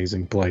an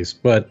amazing place.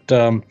 But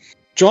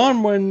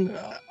John, when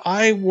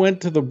I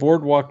went to the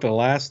boardwalk the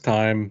last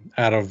time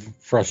out of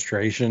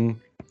frustration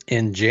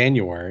in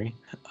January,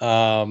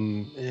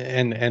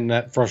 and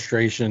that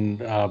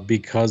frustration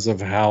because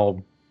of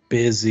how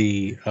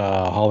busy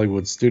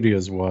Hollywood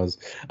Studios was.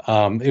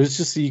 It was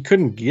just you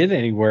couldn't get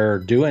anywhere or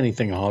do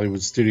anything in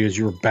Hollywood Studios.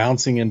 You were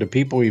bouncing into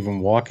people even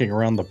walking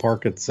around the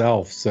park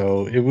itself.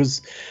 So it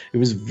was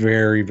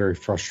very, very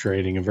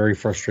frustrating, a very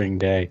frustrating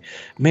day.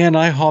 Man,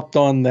 I hopped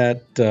on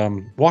that,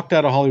 walked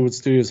out of Hollywood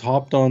Studios,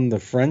 hopped on the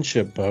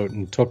Friendship boat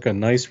and took a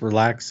nice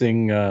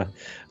relaxing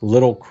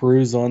little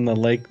cruise on the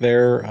lake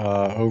there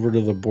over to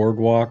the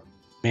boardwalk.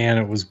 Man,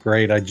 it was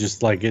great. I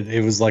just like it.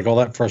 It was like all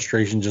that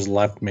frustration just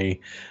left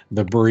me.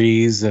 The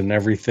breeze and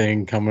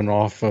everything coming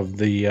off of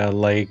the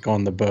lake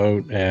on the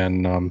boat.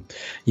 And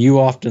you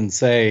often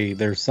say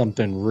there's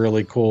something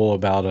really cool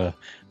about a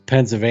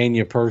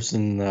Pennsylvania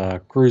person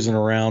cruising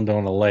around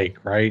on a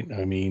lake, right?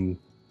 I mean,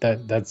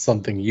 that's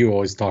something you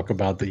always talk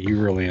about that you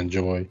really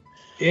enjoy.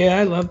 Yeah,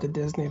 I love the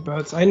Disney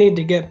boats. I need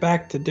to get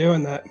back to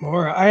doing that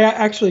more. I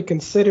actually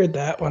considered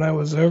that when I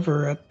was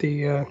over at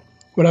the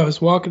when I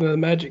was walking to the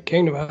Magic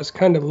Kingdom. I was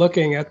kind of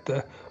looking at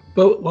the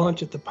boat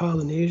launch at the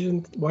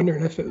Polynesian,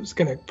 wondering if it was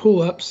going to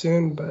pull up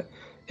soon, but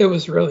it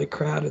was really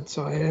crowded,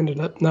 so I ended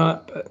up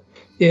not. But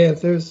yeah,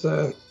 there's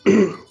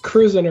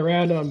cruising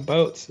around on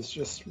boats is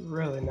just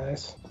really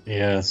nice.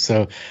 Yeah,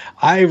 so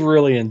I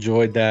really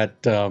enjoyed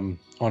that on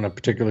a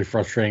particularly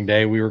frustrating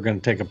day. We were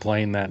going to take a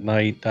plane that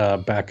night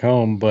back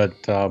home, but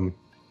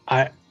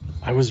I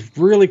I was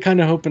really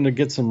kind of hoping to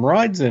get some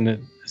rides in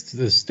it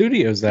the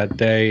studios that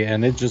day,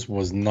 and it just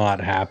was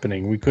not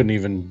happening. We couldn't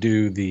even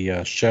do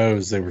the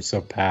shows; they were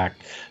so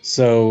packed.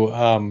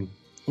 So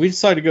we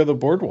decided to go to the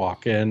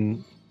boardwalk,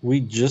 and we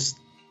just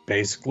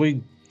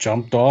basically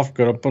jumped off,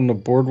 got up on the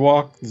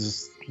boardwalk.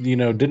 Just,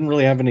 didn't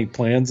really have any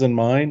plans in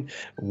mind.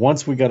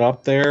 Once we got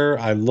up there,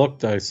 I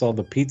looked, I saw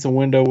the pizza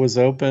window was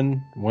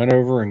open, went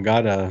over and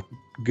got a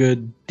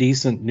good,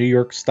 decent New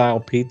York style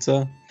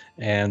pizza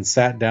and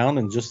sat down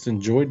and just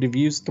enjoyed the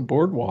views of the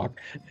boardwalk.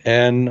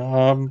 And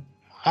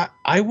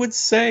I would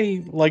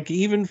say, like,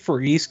 even for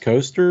East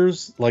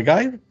Coasters, like,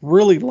 I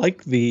really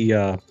like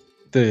the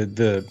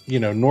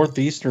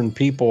Northeastern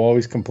people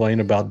always complain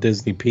about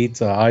Disney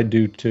pizza. I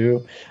do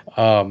too.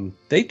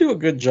 They do a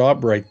good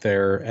job right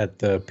there at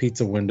the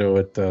pizza window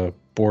at the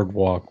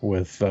boardwalk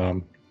with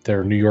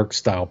their New York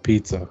style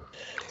pizza.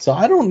 So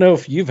I don't know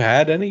if you've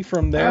had any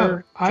from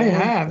there. I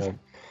have.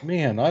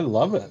 Man, I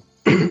love it.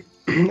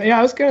 Yeah,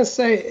 I was going to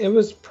say it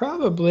was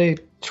probably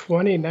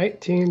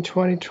 2019,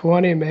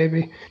 2020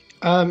 maybe.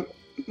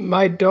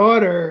 My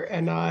daughter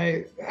and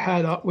I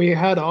had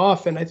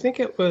off, and I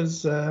think it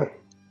was the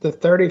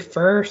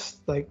 31st,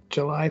 like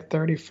July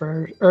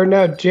 31st, or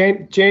no,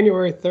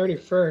 January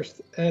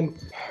 31st,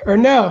 or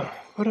no,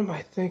 what am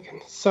I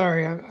thinking?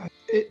 Sorry,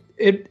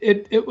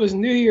 it was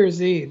New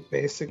Year's Eve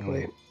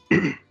basically,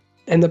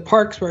 and the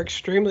parks were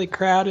extremely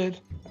crowded.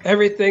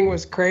 Everything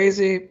was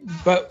crazy,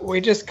 but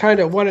we just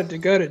kind of wanted to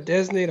go to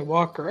Disney to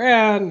walk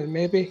around and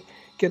maybe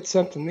get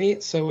something to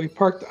eat. So we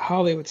parked at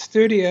Hollywood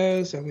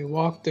Studios and we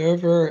walked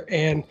over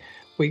and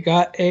we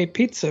got a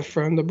pizza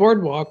from the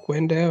boardwalk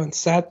window and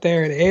sat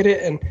there and ate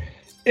it. And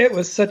it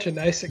was such a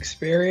nice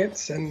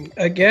experience. And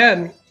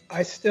again,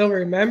 I still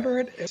remember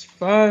it. It's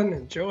fun,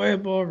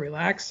 enjoyable,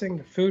 relaxing.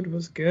 The food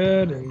was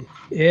good. And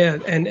yeah,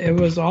 and it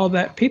was all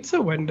that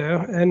pizza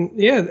window. And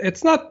yeah,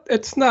 it's not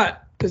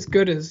as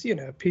good as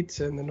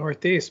pizza in the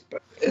Northeast,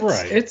 but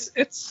it's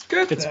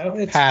good though.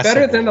 It's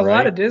better than a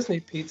lot of Disney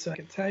pizza, I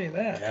can tell you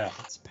that. Yeah,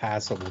 it's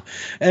passable.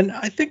 And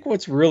I think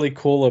what's really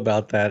cool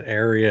about that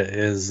area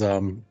is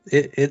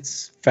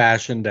it's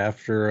fashioned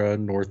after a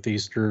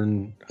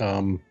Northeastern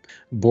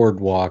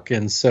boardwalk,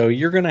 and so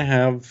you're gonna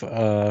have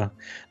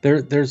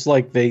there's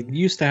like, they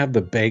used to have the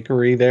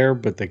bakery there,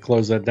 but they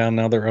closed that down.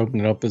 Now they're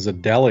opening up as a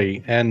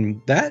deli,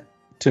 and that,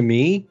 to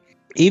me,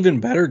 even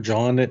better,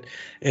 John, it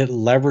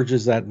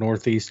leverages that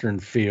Northeastern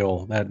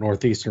feel, that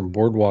Northeastern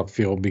boardwalk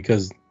feel,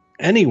 because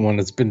anyone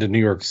that's been to New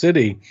York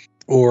City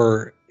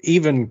or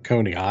even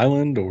Coney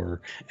Island or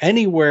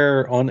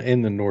anywhere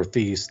in the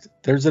Northeast,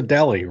 there's a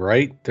deli,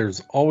 right?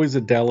 There's always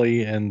a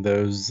deli in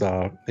those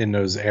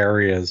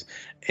areas.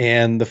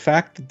 And the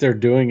fact that they're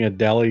doing a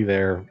deli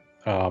there,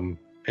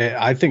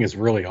 I think it's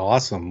really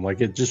awesome.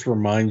 Like, it just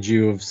reminds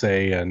you of,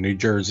 say, New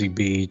Jersey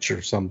Beach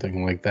or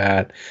something like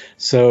that.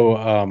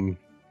 So,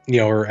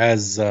 or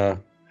as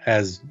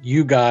as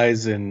you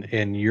guys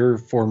in your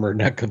former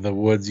neck of the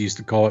woods used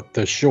to call it,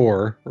 the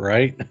shore,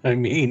 right? I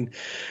mean,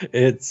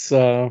 it's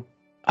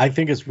I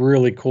think it's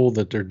really cool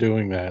that they're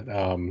doing that.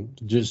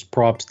 Just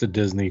props to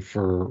Disney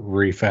for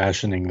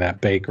refashioning that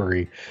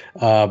bakery.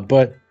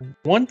 But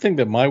one thing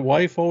that my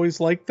wife always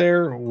liked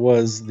there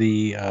was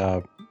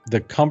the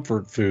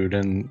comfort food,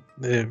 and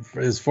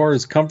as far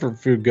as comfort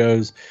food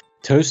goes,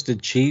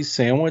 toasted cheese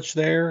sandwich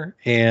there,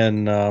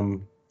 and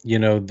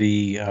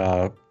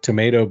the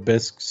tomato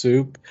bisque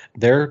soup.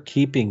 They're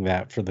keeping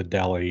that for the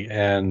deli,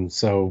 and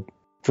so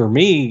for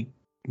me,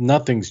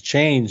 nothing's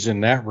changed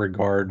in that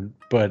regard.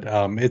 But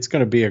it's going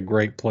to be a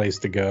great place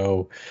to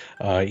go,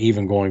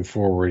 even going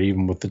forward,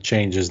 even with the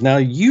changes. Now,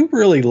 you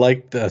really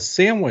liked the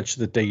sandwich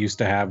that they used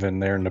to have in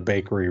there in the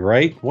bakery,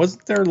 right?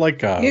 Wasn't there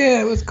like a Yeah,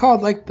 it was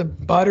called like the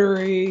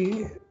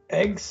buttery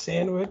egg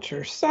sandwich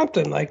or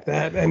something like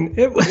that, and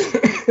it was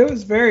it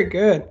was very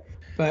good.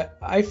 But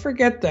I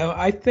forget though.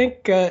 I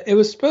think it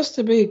was supposed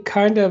to be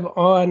kind of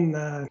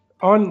on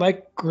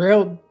like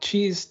grilled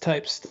cheese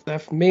type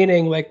stuff,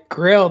 meaning like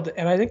grilled.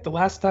 And I think the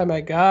last time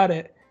I got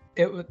it,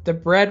 the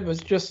bread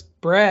was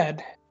just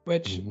bread,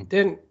 which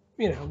didn't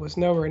was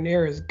nowhere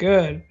near as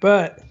good.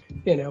 But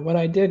when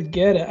I did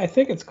get it, I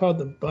think it's called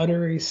the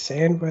buttery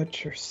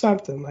sandwich or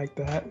something like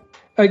that.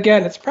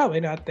 Again, it's probably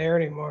not there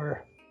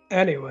anymore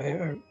anyway,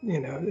 or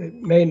it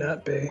may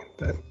not be,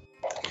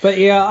 but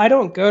yeah, I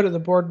don't go to the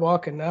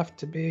boardwalk enough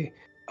to be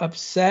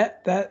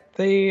upset that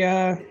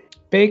the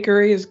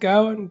bakery is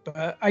going,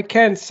 but I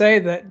can say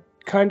that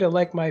kind of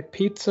like my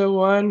pizza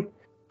one,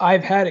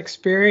 I've had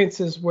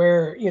experiences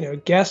where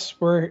guests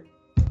were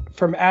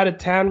from out of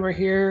town were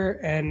here,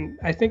 and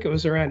I think it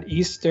was around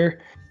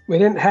Easter. We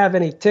didn't have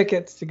any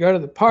tickets to go to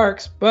the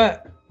parks,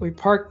 but we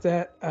parked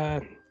at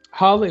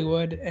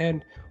Hollywood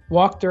and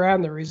walked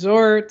around the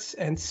resorts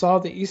and saw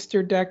the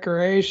Easter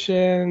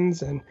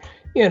decorations, and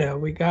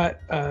we got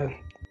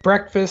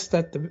breakfast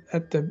at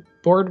the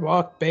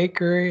Boardwalk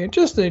Bakery, and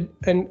just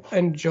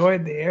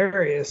enjoyed the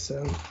area.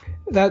 So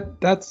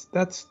that's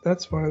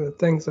one of the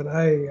things that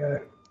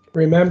I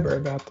remember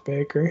about the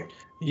bakery.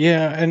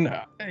 Yeah,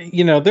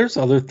 and there's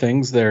other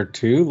things there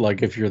too.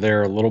 Like if you're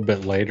there a little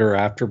bit later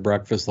after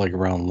breakfast, like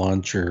around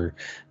lunch or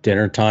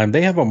dinner time,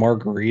 they have a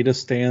margarita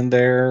stand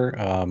there.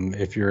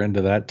 If you're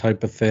into that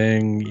type of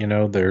thing,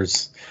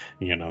 there's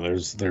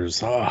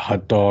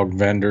hot dog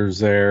vendors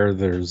there.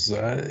 There's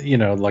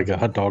like a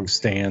hot dog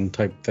stand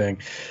type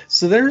thing.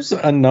 So there's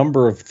a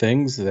number of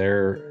things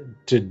there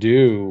to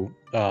do.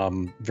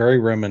 Very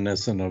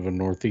reminiscent of a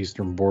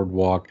Northeastern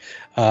boardwalk.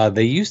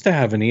 They used to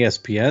have an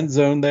ESPN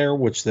zone there,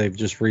 which they've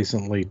just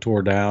recently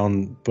tore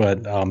down.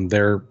 But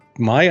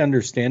my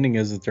understanding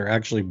is that they're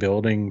actually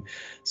building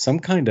some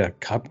kind of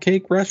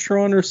cupcake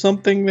restaurant or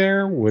something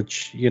there,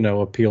 which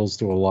appeals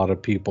to a lot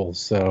of people.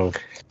 So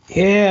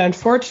yeah,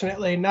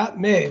 unfortunately, not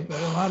me, but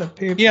a lot of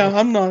people.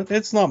 Yeah,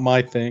 it's not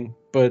my thing.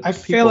 But I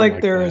feel like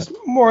there is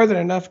more than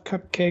enough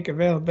cupcake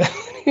availability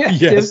at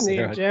Disney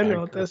in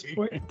general at this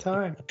point in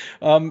time.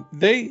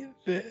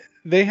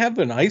 They have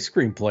an ice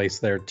cream place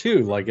there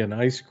too, like an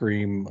ice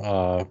cream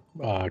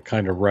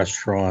kind of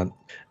restaurant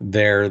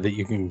there that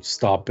you can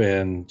stop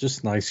in.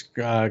 Just nice,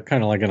 kind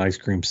of like an ice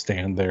cream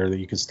stand there that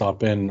you can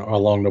stop in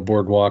along the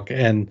boardwalk.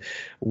 And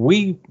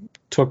we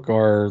took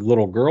our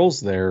little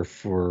girls there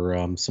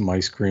for some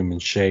ice cream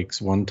and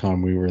shakes one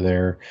time we were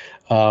there.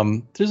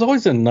 There's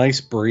always a nice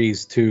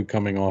breeze too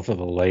coming off of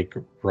the lake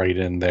right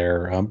in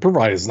there,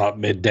 provided it's not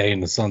midday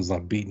and the sun's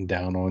not beating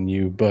down on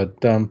you.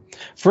 But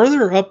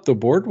further up the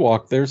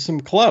boardwalk, there's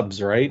some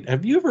clubs, right?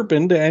 Have you ever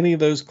been to any of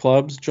those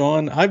clubs,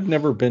 John? I've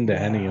never been to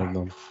any of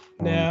them.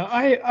 No,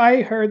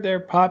 I heard they're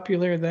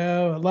popular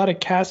though. A lot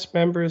of cast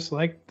members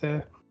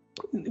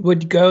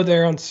would go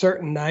there on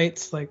certain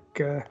nights,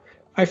 like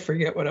I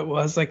forget what it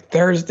was, like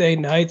Thursday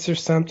nights or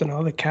something.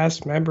 All the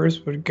cast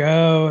members would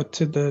go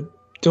to the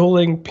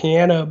dueling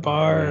piano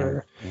bar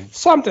or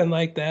something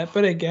like that.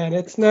 But again,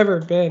 it's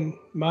never been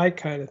my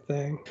kind of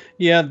thing.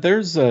 Yeah,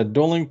 there's a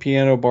dueling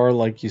piano bar,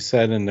 like you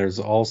said, and there's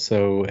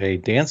also a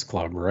dance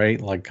club, right?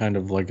 Like kind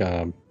of like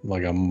a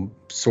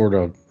sort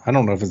of, I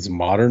don't know if it's a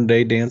modern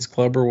day dance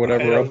club or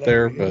whatever up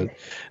there, but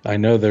I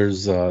know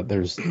there's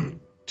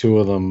two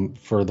of them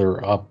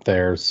further up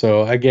there.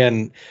 So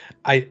again,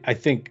 I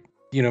think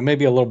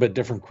maybe a little bit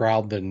different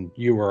crowd than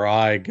you or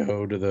I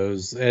go to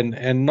those,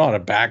 and not a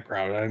bad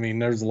crowd. I mean,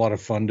 there's a lot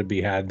of fun to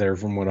be had there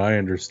from what I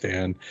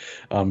understand,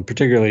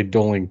 particularly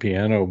dueling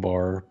piano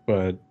bar.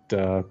 But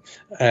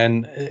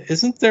and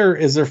is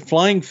there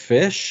Flying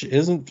Fish?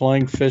 Isn't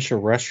Flying Fish a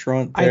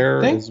restaurant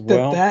there as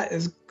well? That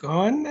is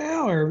gone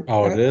now,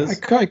 or it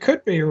is? I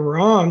could be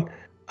wrong.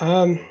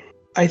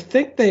 I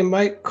think they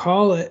might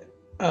call it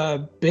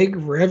Big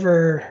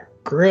River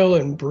Grill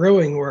and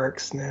Brewing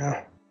Works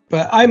now.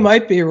 But I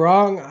might be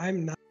wrong.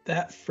 I'm not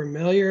that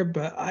familiar,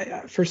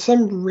 but for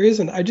some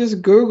reason, I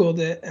just Googled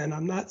it and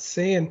I'm not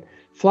seeing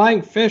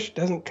Flying Fish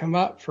doesn't come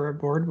up for a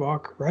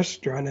boardwalk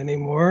restaurant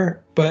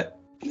anymore, but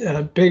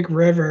Big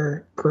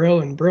River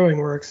Grill and Brewing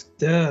Works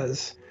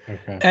does.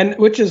 Okay. And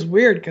which is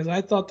weird because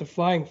I thought the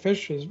Flying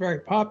Fish was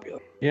very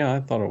popular. Yeah,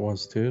 I thought it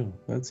was too.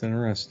 That's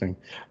interesting.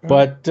 Uh,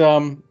 But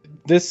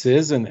this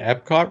is an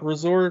Epcot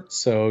resort,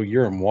 so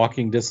you're in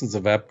walking distance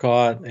of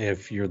Epcot.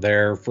 If you're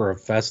there for a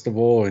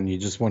festival and you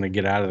just want to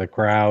get out of the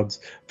crowds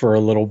for a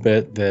little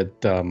bit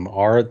that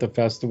are at the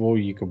festival,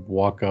 you could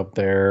walk up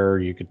there.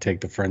 You could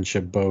take the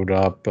friendship boat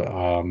up.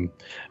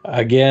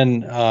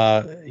 Again,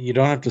 you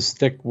don't have to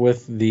stick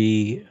with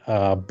the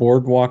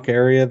boardwalk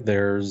area.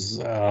 There's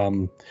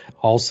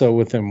also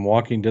within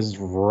walking distance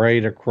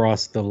right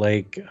across the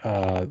lake,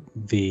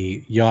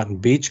 the Yacht and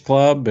Beach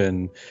Club,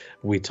 and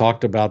we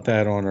talked about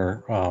that on our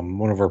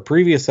one of our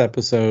previous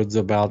episodes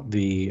about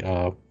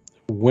the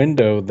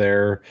window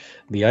there,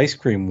 the ice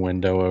cream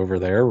window over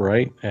there,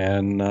 right?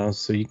 And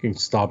so you can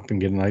stop and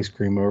get an ice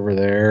cream over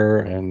there,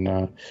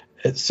 and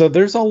so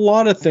there's a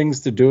lot of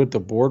things to do at the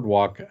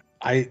boardwalk.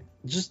 I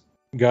just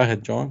go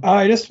ahead, John.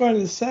 I just wanted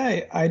to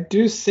say, I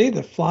do see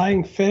the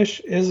flying fish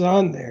is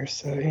on there.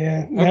 So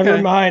yeah, never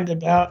Okay. mind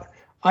about.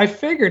 I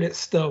figured it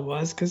still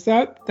was because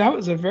that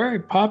was a very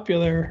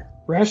popular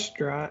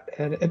restaurant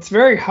and it's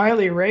very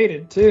highly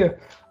rated too.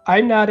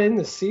 I'm not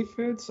into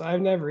seafood, so I've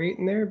never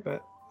eaten there,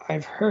 but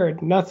I've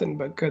heard nothing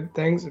but good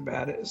things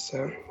about it.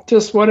 So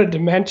just wanted to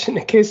mention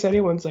in case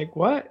anyone's like,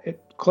 "What?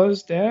 It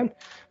closed down?"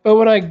 But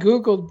when I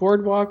Googled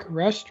Boardwalk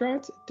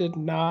restaurants, it did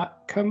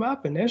not come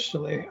up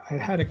initially. I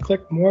had to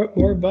click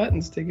more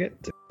buttons to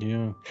get to.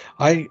 Yeah.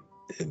 I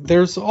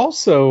there's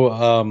also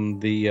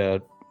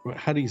the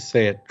how do you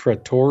say it?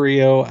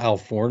 Trattoria Al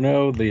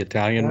Forno, the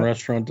Italian Yeah.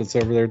 restaurant that's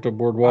over there at the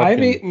boardwalk. I've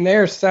And eaten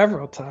there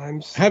several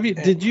times. have you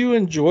And did you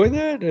enjoy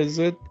that? Is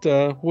it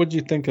what'd you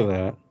think of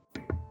that?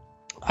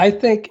 I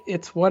think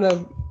it's one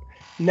of,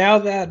 now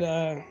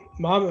that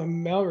Mama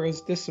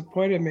Melrose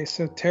disappointed me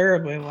so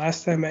terribly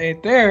last time I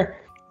ate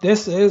there,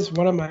 this is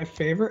one of my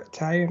favorite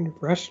Italian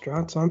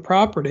restaurants on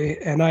property,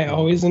 and I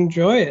always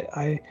enjoy it.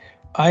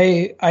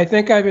 I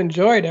think I've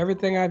enjoyed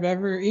everything I've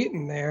ever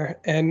eaten there.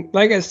 And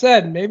like I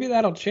said, maybe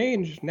that'll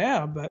change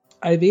now, but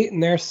I've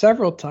eaten there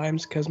several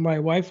times because my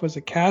wife was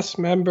a cast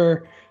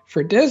member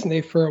for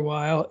Disney for a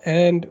while,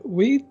 and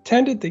we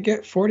tended to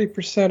get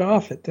 40%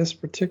 off at this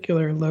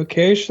particular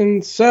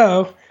location.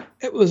 So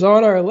it was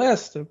on our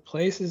list of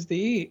places to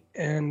eat.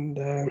 And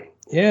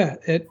yeah,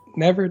 it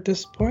never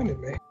disappointed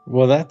me.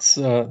 Well, that's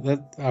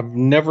that I've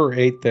never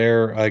ate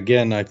there.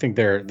 Again, I think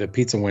the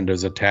pizza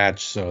window's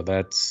attached, so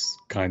that's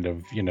kind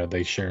of,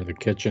 they share the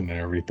kitchen and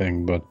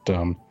everything, but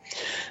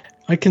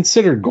I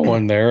considered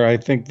going there. I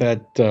think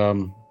that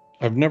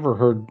I've never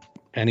heard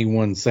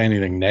anyone say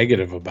anything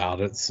negative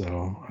about it,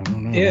 so I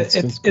don't know. Yeah, That's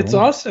it's cool.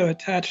 also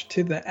attached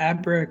to the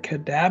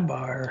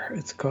Abracadabra.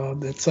 It's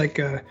called. It's like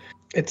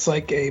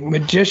a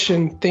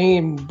magician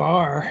themed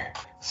bar.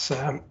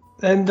 So,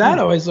 and that Hmm.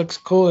 always looks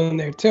cool in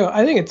there too.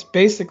 I think it's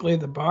basically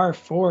the bar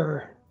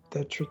for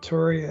the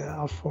Trattoria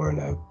Al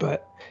Forno,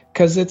 but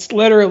because it's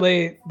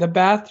literally the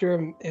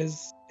bathroom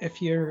is,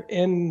 if you're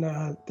in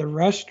the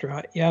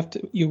restaurant,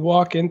 you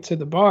walk into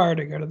the bar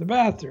to go to the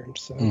bathroom.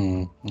 So,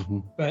 Mm-hmm.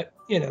 but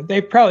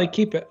they probably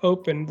keep it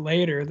open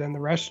later than the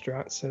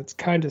restaurant, so it's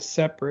kind of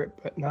separate,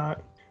 but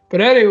not. But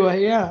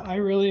anyway, yeah, I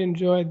really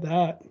enjoyed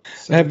that.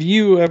 So Have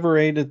you ever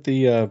ate at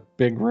the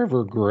Big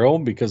River Grill?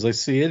 Because I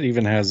see it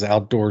even has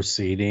outdoor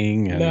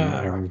seating and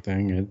no,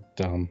 everything. It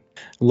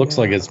looks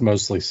like no. it's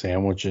mostly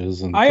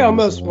sandwiches and I things.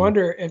 almost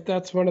wonder if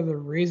that's one of the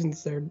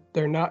reasons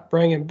they're not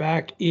bringing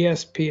back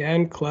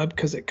ESPN Club,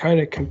 because it kind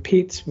of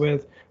competes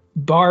with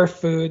bar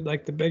food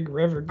like the Big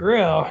River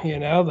Grill.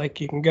 Like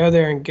you can go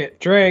there and get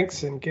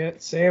drinks and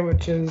get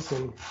sandwiches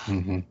and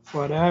Mhm.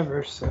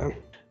 whatever. So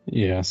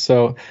Yeah,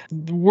 so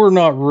we're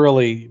not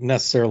really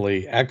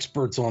necessarily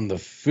experts on the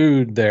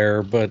food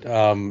there, but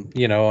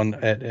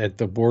at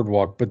the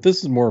boardwalk. But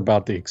this is more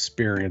about the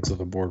experience of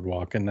the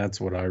boardwalk, and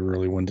that's what I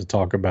really wanted to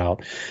talk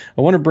about.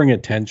 I want to bring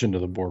attention to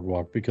the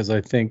boardwalk because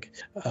I think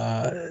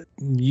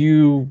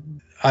you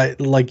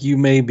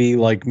may be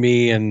like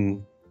me,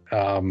 and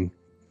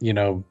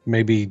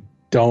maybe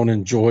don't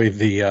enjoy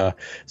the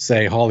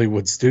say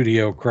Hollywood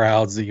studio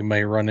crowds that you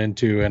may run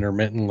into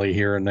intermittently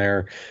here and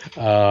there,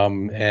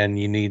 and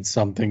you need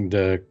something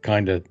to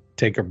kind of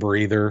take a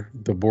breather.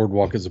 The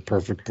boardwalk is a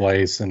perfect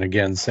place, and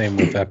again, same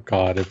with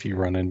Epcot if you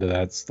run into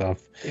that stuff.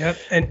 yep.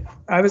 And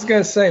I was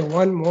gonna say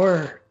one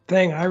more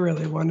thing I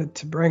really wanted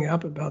to bring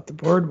up about the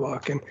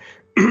boardwalk, and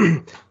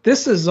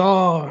this is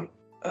all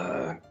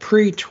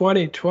pre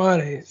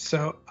 2020,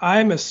 so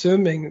I'm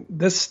assuming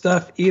this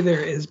stuff either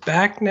is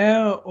back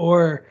now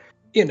or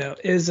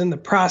is in the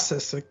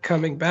process of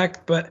coming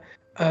back. But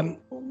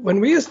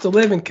when we used to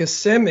live in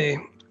Kissimmee,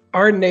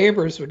 our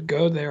neighbors would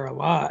go there a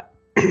lot,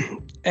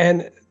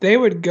 and they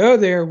would go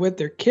there with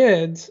their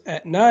kids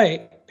at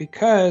night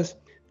because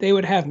they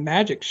would have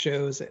magic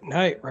shows at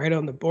night right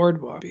on the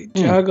boardwalk, be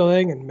Hmm.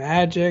 juggling and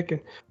magic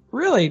and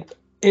really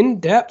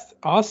in-depth,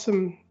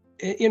 awesome,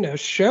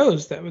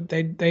 shows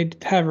that they'd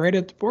have right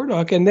at the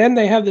boardwalk. And then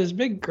they have this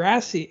big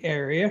grassy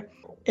area,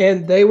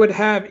 and they would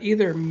have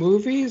either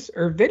movies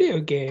or video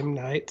game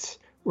nights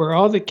where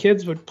all the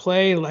kids would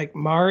play like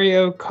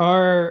Mario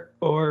Kart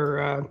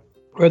or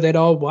where they'd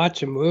all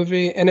watch a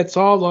movie, and it's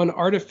all on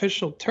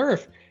artificial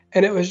turf.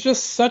 And it was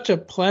just such a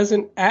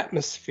pleasant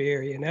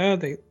atmosphere, you know.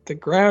 The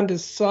ground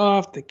is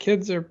soft, the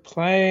kids are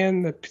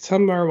playing,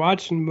 some are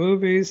watching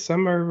movies,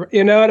 some are,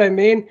 you know what I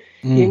mean?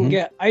 You can Hmm.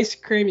 get ice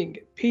cream, you can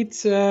get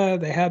pizza.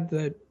 They have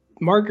the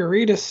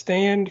margarita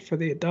stand for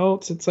the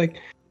adults. It's like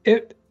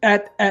it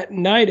at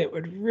night it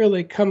would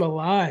really come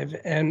alive.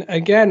 And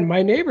again,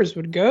 my neighbors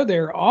would go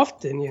there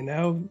often, you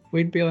know.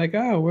 We'd be like,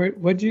 "Oh,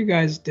 what'd you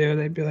guys do?"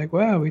 They'd be like,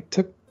 "Well, we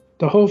took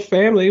the whole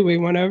family, we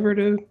went over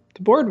to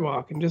the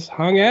boardwalk and just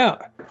hung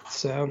out."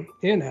 So,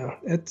 you know,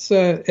 it's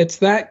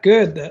that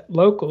good that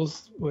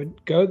locals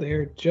would go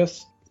there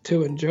just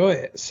to enjoy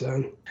it.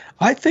 So,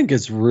 I think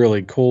it's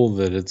really cool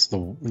that it's the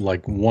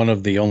like one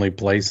of the only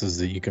places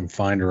that you can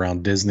find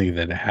around Disney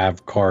that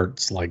have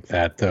carts like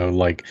that though.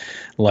 Like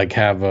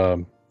have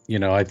a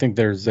I think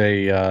there's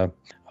a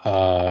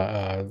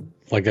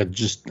like a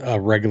just a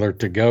regular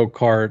to go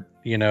cart,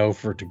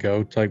 for to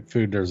go type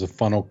food. There's a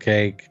funnel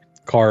cake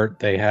cart.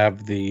 They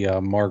have the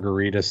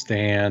margarita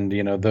stand,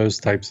 those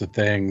types of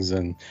things.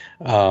 And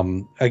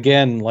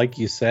again, like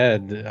you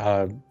said,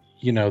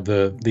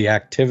 the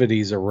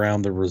activities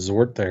around the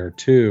resort there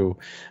too.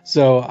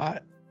 So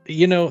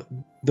you know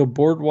the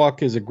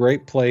boardwalk is a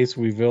great place.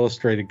 We've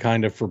illustrated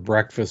kind of for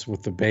breakfast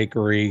with the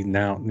bakery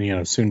now,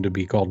 soon to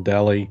be called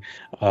deli.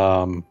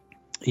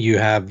 You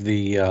have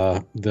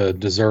the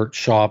dessert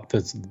shop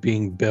that's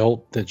being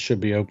built that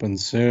should be open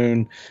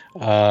soon.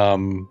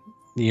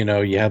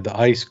 You have the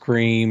ice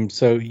cream.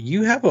 So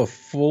you have a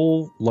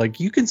full, like,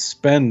 you can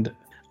spend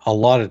a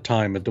lot of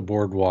time at the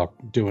boardwalk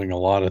doing a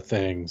lot of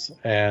things.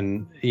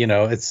 And,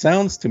 it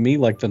sounds to me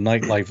like the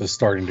nightlife is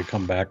starting to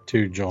come back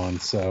too, John.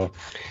 So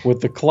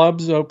with the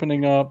clubs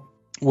opening up,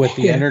 with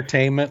the yeah.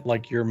 entertainment,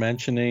 like you're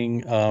mentioning,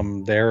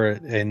 there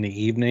in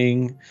the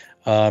evening,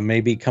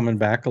 maybe coming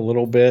back a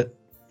little bit,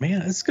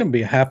 man, it's going to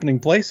be a happening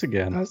place I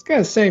again. was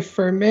gonna say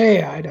for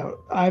me,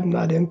 I'm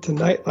not into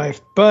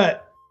nightlife,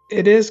 but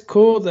it is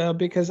cool though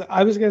because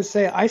I was gonna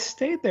say I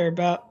stayed there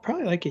about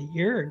probably like a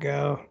year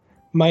ago.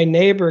 My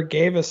neighbor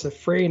gave us a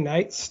free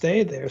night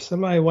stay there, so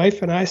my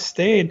wife and I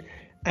stayed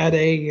at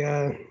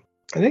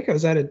I think it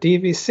was at a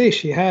DVC.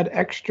 She had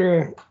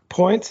extra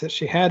points that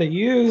she had to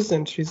use,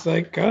 and she's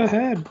like, go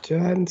ahead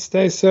and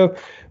stay." So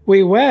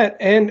we went,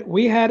 and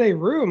we had a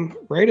room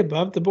right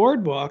above the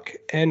boardwalk,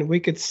 and we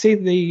could see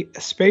the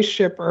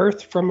spaceship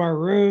Earth from our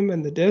room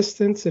in the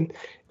distance, and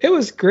it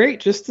was great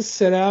just to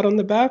sit out on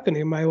the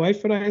balcony. My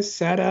wife and I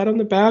sat out on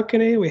the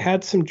balcony. We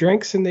had some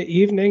drinks in the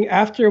evening.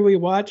 After we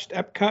watched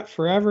Epcot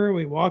Forever,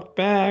 we walked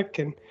back,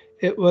 and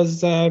it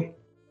was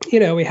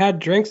we had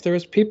drinks. There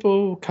was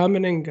people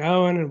coming and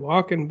going and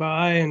walking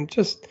by, and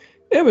just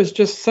it was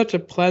just such a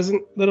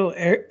pleasant little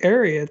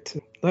area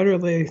to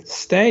literally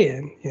stay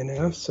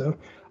in. So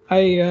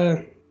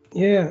I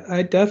yeah,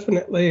 I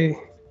definitely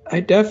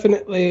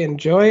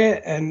enjoy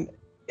it. And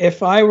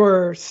if I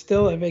were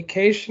still a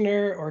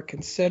vacationer or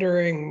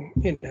considering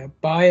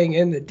buying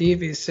in the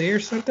DVC or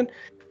something,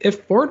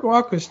 if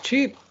Boardwalk was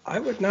cheap, I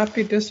would not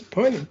be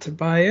disappointed to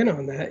buy in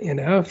on that.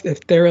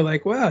 If they were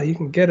like, wow, you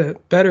can get a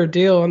better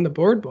deal on the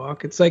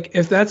Boardwalk. It's like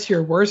if that's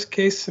your worst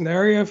case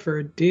scenario for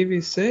a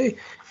DVC,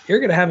 you're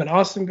gonna have an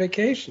awesome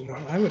vacation.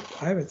 I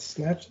would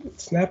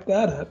snap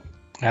that up.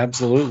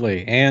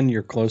 Absolutely. And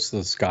you're close to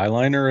the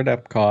Skyliner at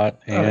Epcot,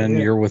 Oh and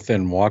yeah. you're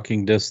within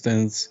walking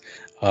distance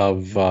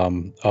of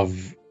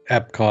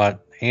Epcot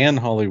and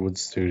Hollywood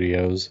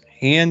Studios,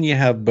 and you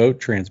have boat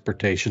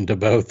transportation to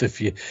both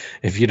if you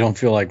don't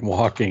feel like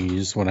walking, you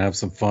just want to have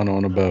some fun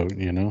on a boat.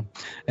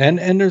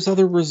 And there's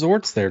other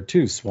resorts there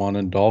too. Swan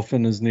and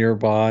Dolphin is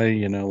nearby,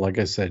 like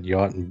I said,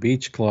 Yacht and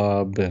Beach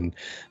Club, and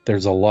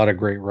there's a lot of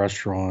great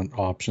restaurant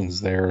options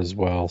there as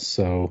well.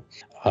 So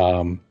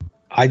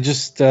I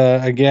just,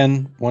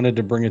 again, wanted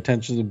to bring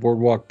attention to the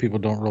boardwalk. People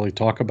don't really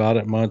talk about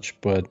it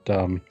much, but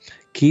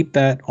keep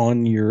that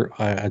on your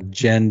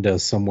agenda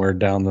somewhere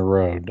down the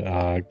road.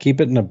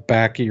 Keep it in the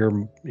back of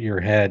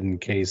your head in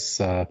case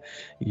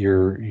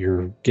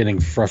you're getting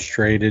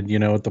frustrated,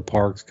 at the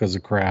parks because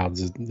of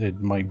crowds.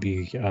 It might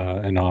be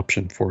an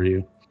option for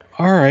you.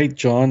 All right,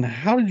 John,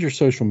 how did your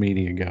social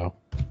media go?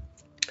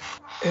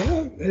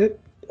 Yeah,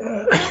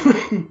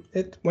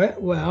 it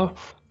went well.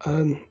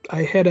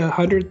 I hit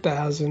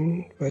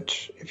 100,000,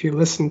 which if you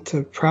listened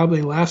to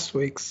probably last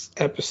week's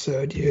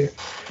episode, you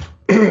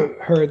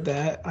heard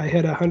that I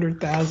hit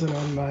 100,000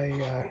 on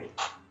my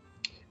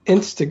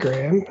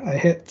Instagram. I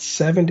hit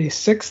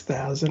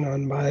 76,000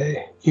 on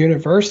my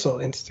Universal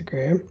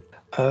Instagram.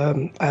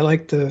 I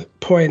like to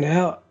point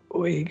out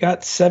we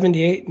got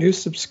 78 new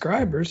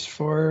subscribers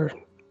for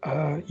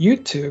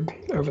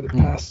YouTube over the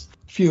past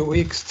few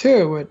weeks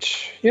too,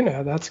 which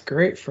that's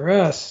great for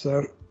us.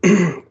 So,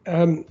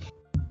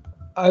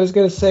 I was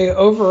going to say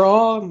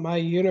overall, my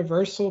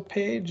Universal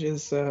page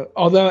is,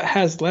 although it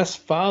has less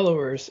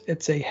followers,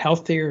 it's a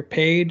healthier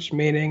page,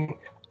 meaning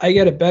I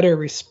get a better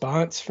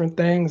response from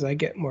things. I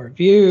get more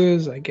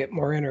views, I get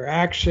more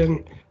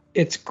interaction.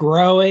 It's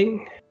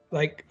growing.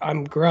 Like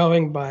I'm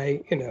growing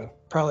by,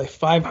 probably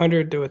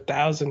 500 to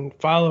 1,000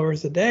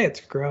 followers a day.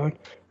 It's growing.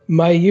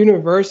 my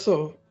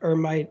Universal or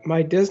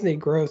my Disney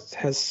growth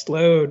has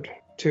slowed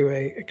to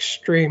a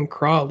extreme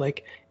crawl.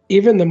 Like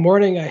even the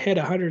morning I hit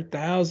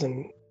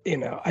 100,000,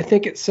 I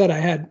think it said I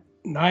had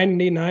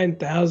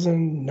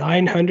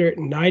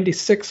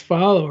 99,996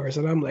 followers,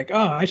 and I'm like,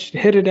 oh, I should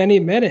hit it any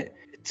minute.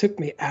 It took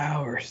me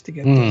hours to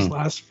get those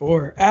last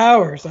 4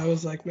 hours. I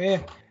was like,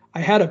 man,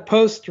 I had a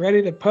post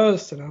ready to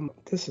post, and I'm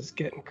like, this is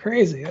getting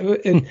crazy.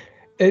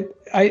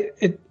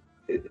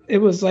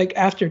 It was like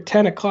after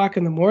 10 o'clock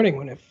in the morning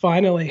when it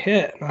finally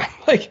hit. And I'm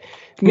like,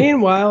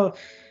 meanwhile,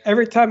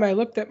 every time I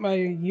looked at my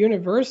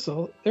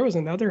Universal, there was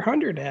another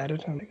 100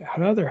 added. I'm like,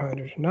 another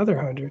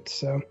 100.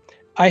 So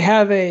I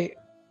have a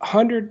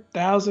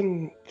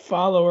 100,000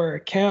 follower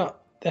account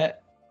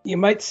that you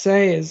might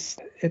say it's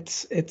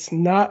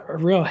not a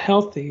real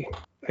healthy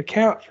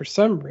account for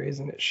some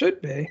reason. It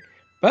should be,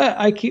 but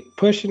I keep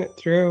pushing it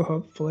through.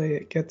 Hopefully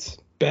it gets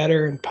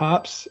better and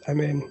pops. I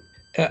mean,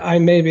 I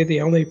may be the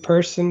only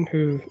person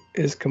who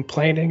is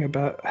complaining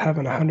about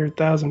having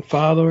 100,000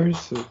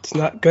 followers. It's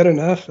not good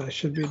enough. I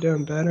should be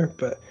doing better.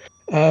 But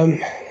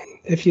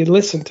if you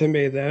listen to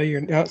me, though, you're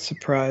not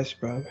surprised,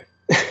 probably.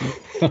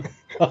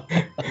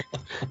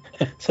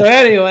 So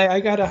anyway,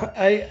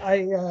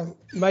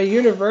 my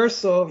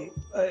Universal.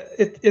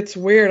 It's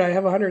weird. I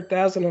have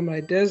 100,000 on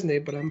my Disney,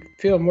 but I'm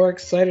feeling more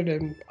excited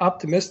and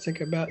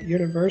optimistic about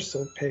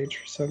Universal page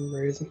for some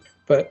reason.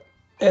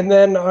 And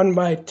then on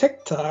my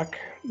TikTok,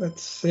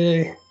 let's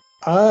see,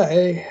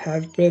 I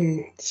have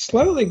been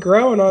slowly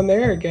growing on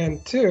there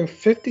again too,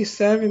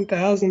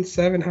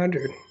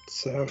 57,700.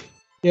 So,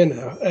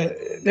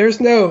 there's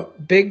no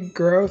big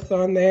growth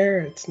on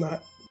there. It's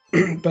not,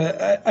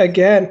 but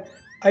again,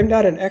 I'm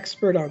not an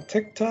expert on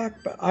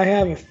TikTok, but I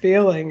have a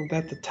feeling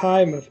that the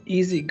time of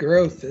easy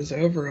growth is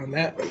over on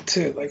that one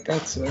too. Like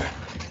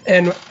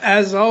and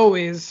as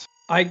always,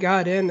 I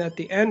got in at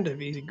the end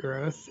of easy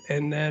growth,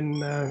 and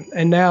then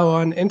and now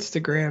on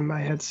Instagram, I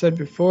had said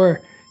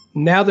before,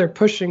 now they're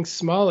pushing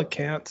small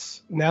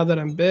accounts now that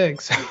I'm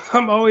big, so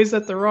I'm always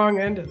at the wrong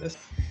end of this.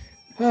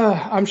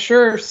 I'm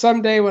sure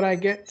someday when I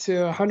get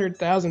to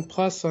 100,000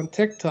 plus on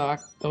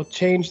TikTok, they'll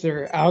change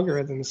their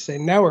algorithms, say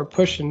now we're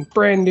pushing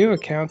brand new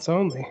accounts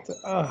only.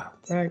 So,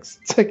 thanks.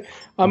 It's like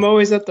I'm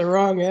always at the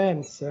wrong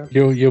end. So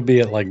you'll be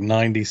at like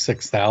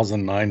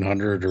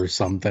 96,900 or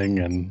something,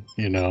 and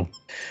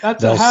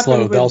that's what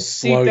happened with they'll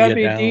slow you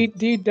down.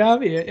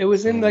 DW. It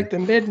was in like the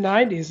mid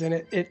 90s,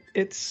 and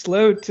it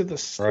slowed to the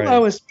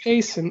slowest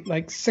pace in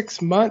like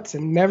 6 months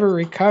and never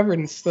recovered,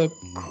 and still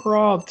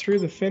crawled through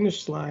the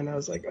finish line. I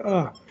was like,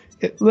 oh.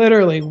 It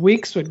literally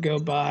weeks would go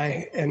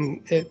by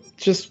and it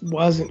just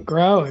wasn't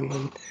growing.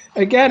 And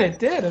again, it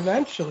did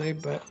eventually,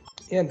 but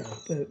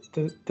the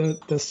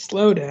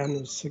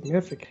slowdown was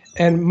significant.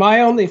 And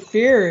my only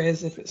fear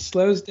is if it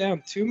slows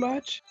down too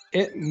much,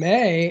 it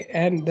may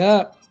end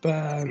up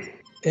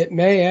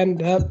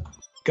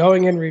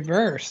going in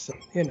reverse.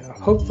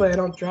 Hopefully I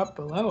don't drop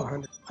below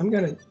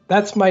 100.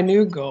 That's my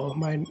new goal.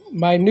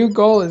 My new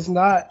goal is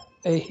not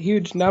a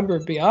huge number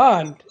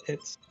beyond.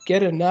 It's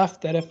get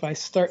enough that if I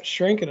start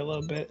shrinking a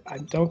little bit, I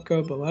don't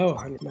go below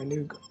 100. My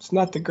new goal. It's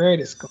not the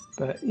greatest goal,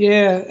 but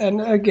yeah.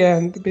 And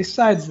again,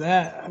 besides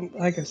that,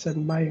 like I said,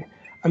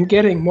 I'm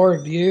getting more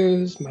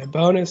views. My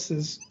bonus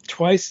is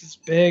twice as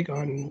big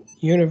on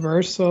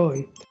Universal,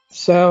 and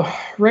so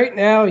right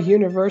now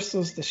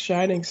Universal's the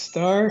shining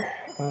star.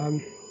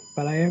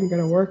 But I am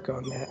going to work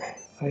on that.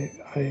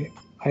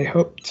 I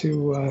hope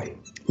to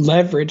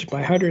leverage my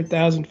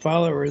 100,000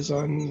 followers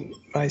on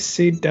my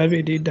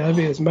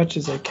CWDW as much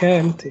as I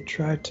can to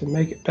try to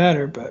make it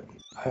better. But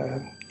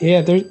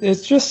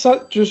there's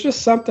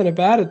just something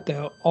about it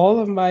though. All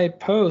of my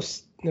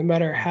posts, no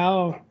matter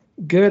how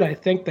good I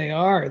think they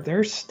are,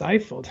 they're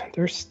stifled.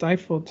 They're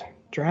stifled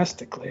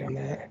drastically on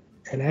that,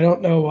 and I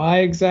don't know why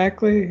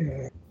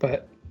exactly.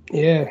 But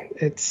yeah,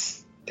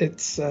 it's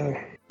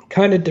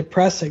kind of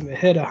depressing to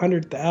hit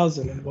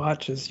 100,000 and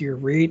watch as your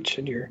reach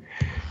and your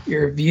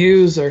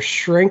views are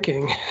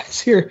shrinking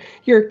as your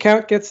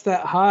account gets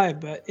that high.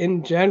 But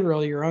in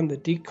general, you're on the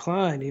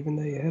decline, even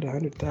though you hit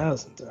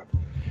 100,000. So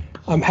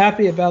I'm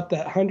happy about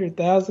that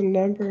 100,000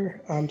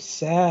 number. I'm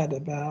sad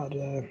about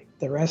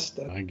the rest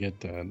of it. I get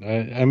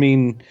that. I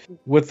mean,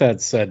 with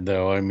that said,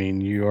 though, I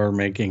mean, you are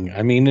making.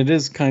 I mean, it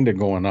is kind of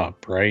going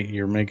up, right?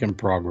 You're making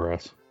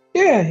progress.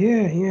 Yeah.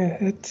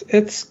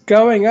 It's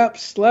going up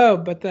slow,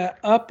 but that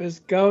up is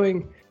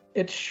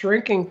it's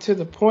shrinking to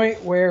the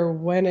point where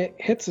when it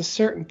hits a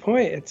certain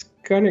point, it's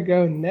going to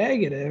go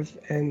negative.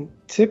 And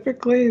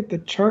typically the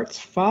charts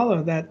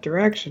follow that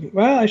direction.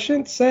 Well, I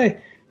shouldn't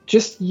say.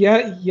 Just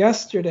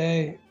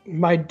yesterday,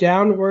 my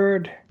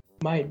downward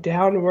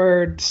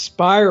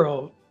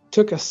spiral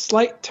took a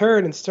slight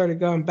turn and started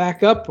going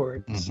back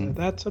upward. Mm-hmm. So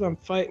that's what I'm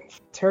fighting for.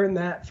 Turn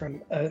that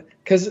from,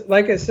 because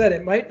like I said,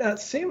 it might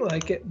not seem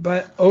like it,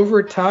 but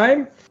over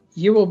time,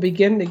 you will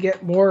begin to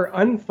get more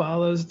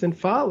unfollows than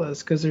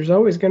follows, because there's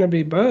always going to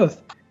be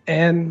both.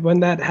 And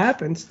when that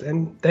happens,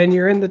 then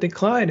you're in the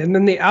decline. And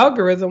then the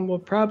algorithm will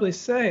probably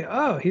say,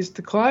 oh, he's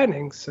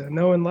declining, so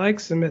no one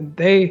likes him. And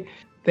they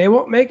they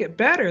won't make it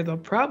better. They'll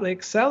probably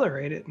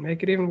accelerate it and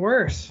make it even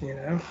worse.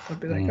 They'll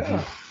be like,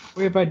 oh,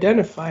 we have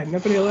identified.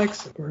 Nobody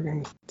likes it. We're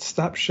going to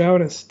stop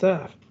showing us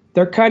stuff.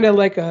 They're kind of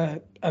like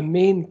a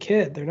mean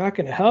kid. They're not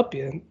going to help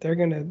you. They're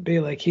going to be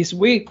like, he's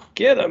weak.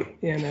 Get him.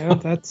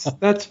 That's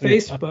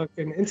Facebook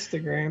and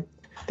Instagram.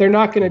 They're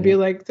not going to be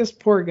like, this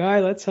poor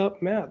guy, let's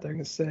help him out. They're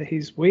going to say,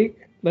 he's weak.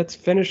 Let's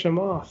finish him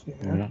off.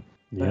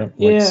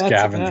 Like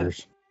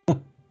scavengers.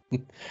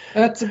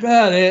 That's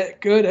about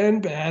it, good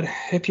and bad.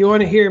 If you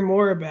want to hear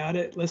more about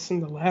it, listen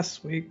to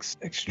last week's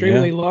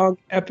extremely long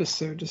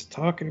episode just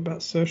talking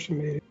about social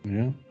media.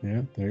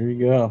 Yeah, there you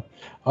go.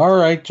 All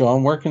right,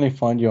 John, where can they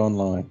find you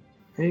online?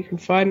 You can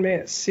find me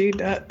at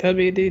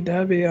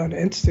c.wdw on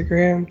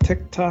Instagram,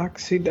 TikTok,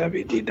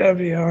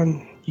 c.wdw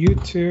on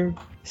YouTube,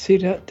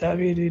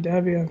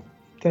 c.wdw on,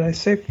 did I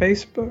say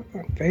Facebook?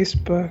 On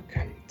Facebook,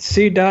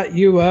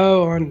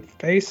 c.uo on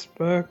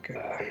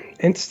Facebook,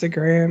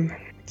 Instagram.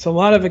 It's a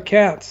lot of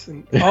accounts,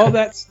 and all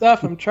that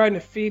stuff I'm trying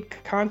to feed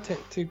content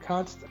to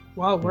constant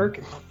while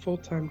working a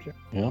full-time job.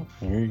 Yeah,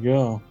 there you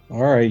go.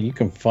 All right, you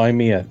can find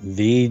me at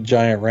The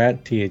Giant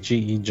Rat,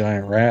 THEE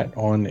Giant Rat,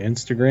 on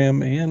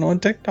Instagram and on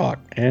TikTok.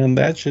 And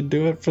that should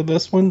do it for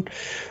this one.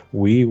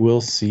 We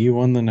will see you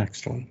on the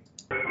next one.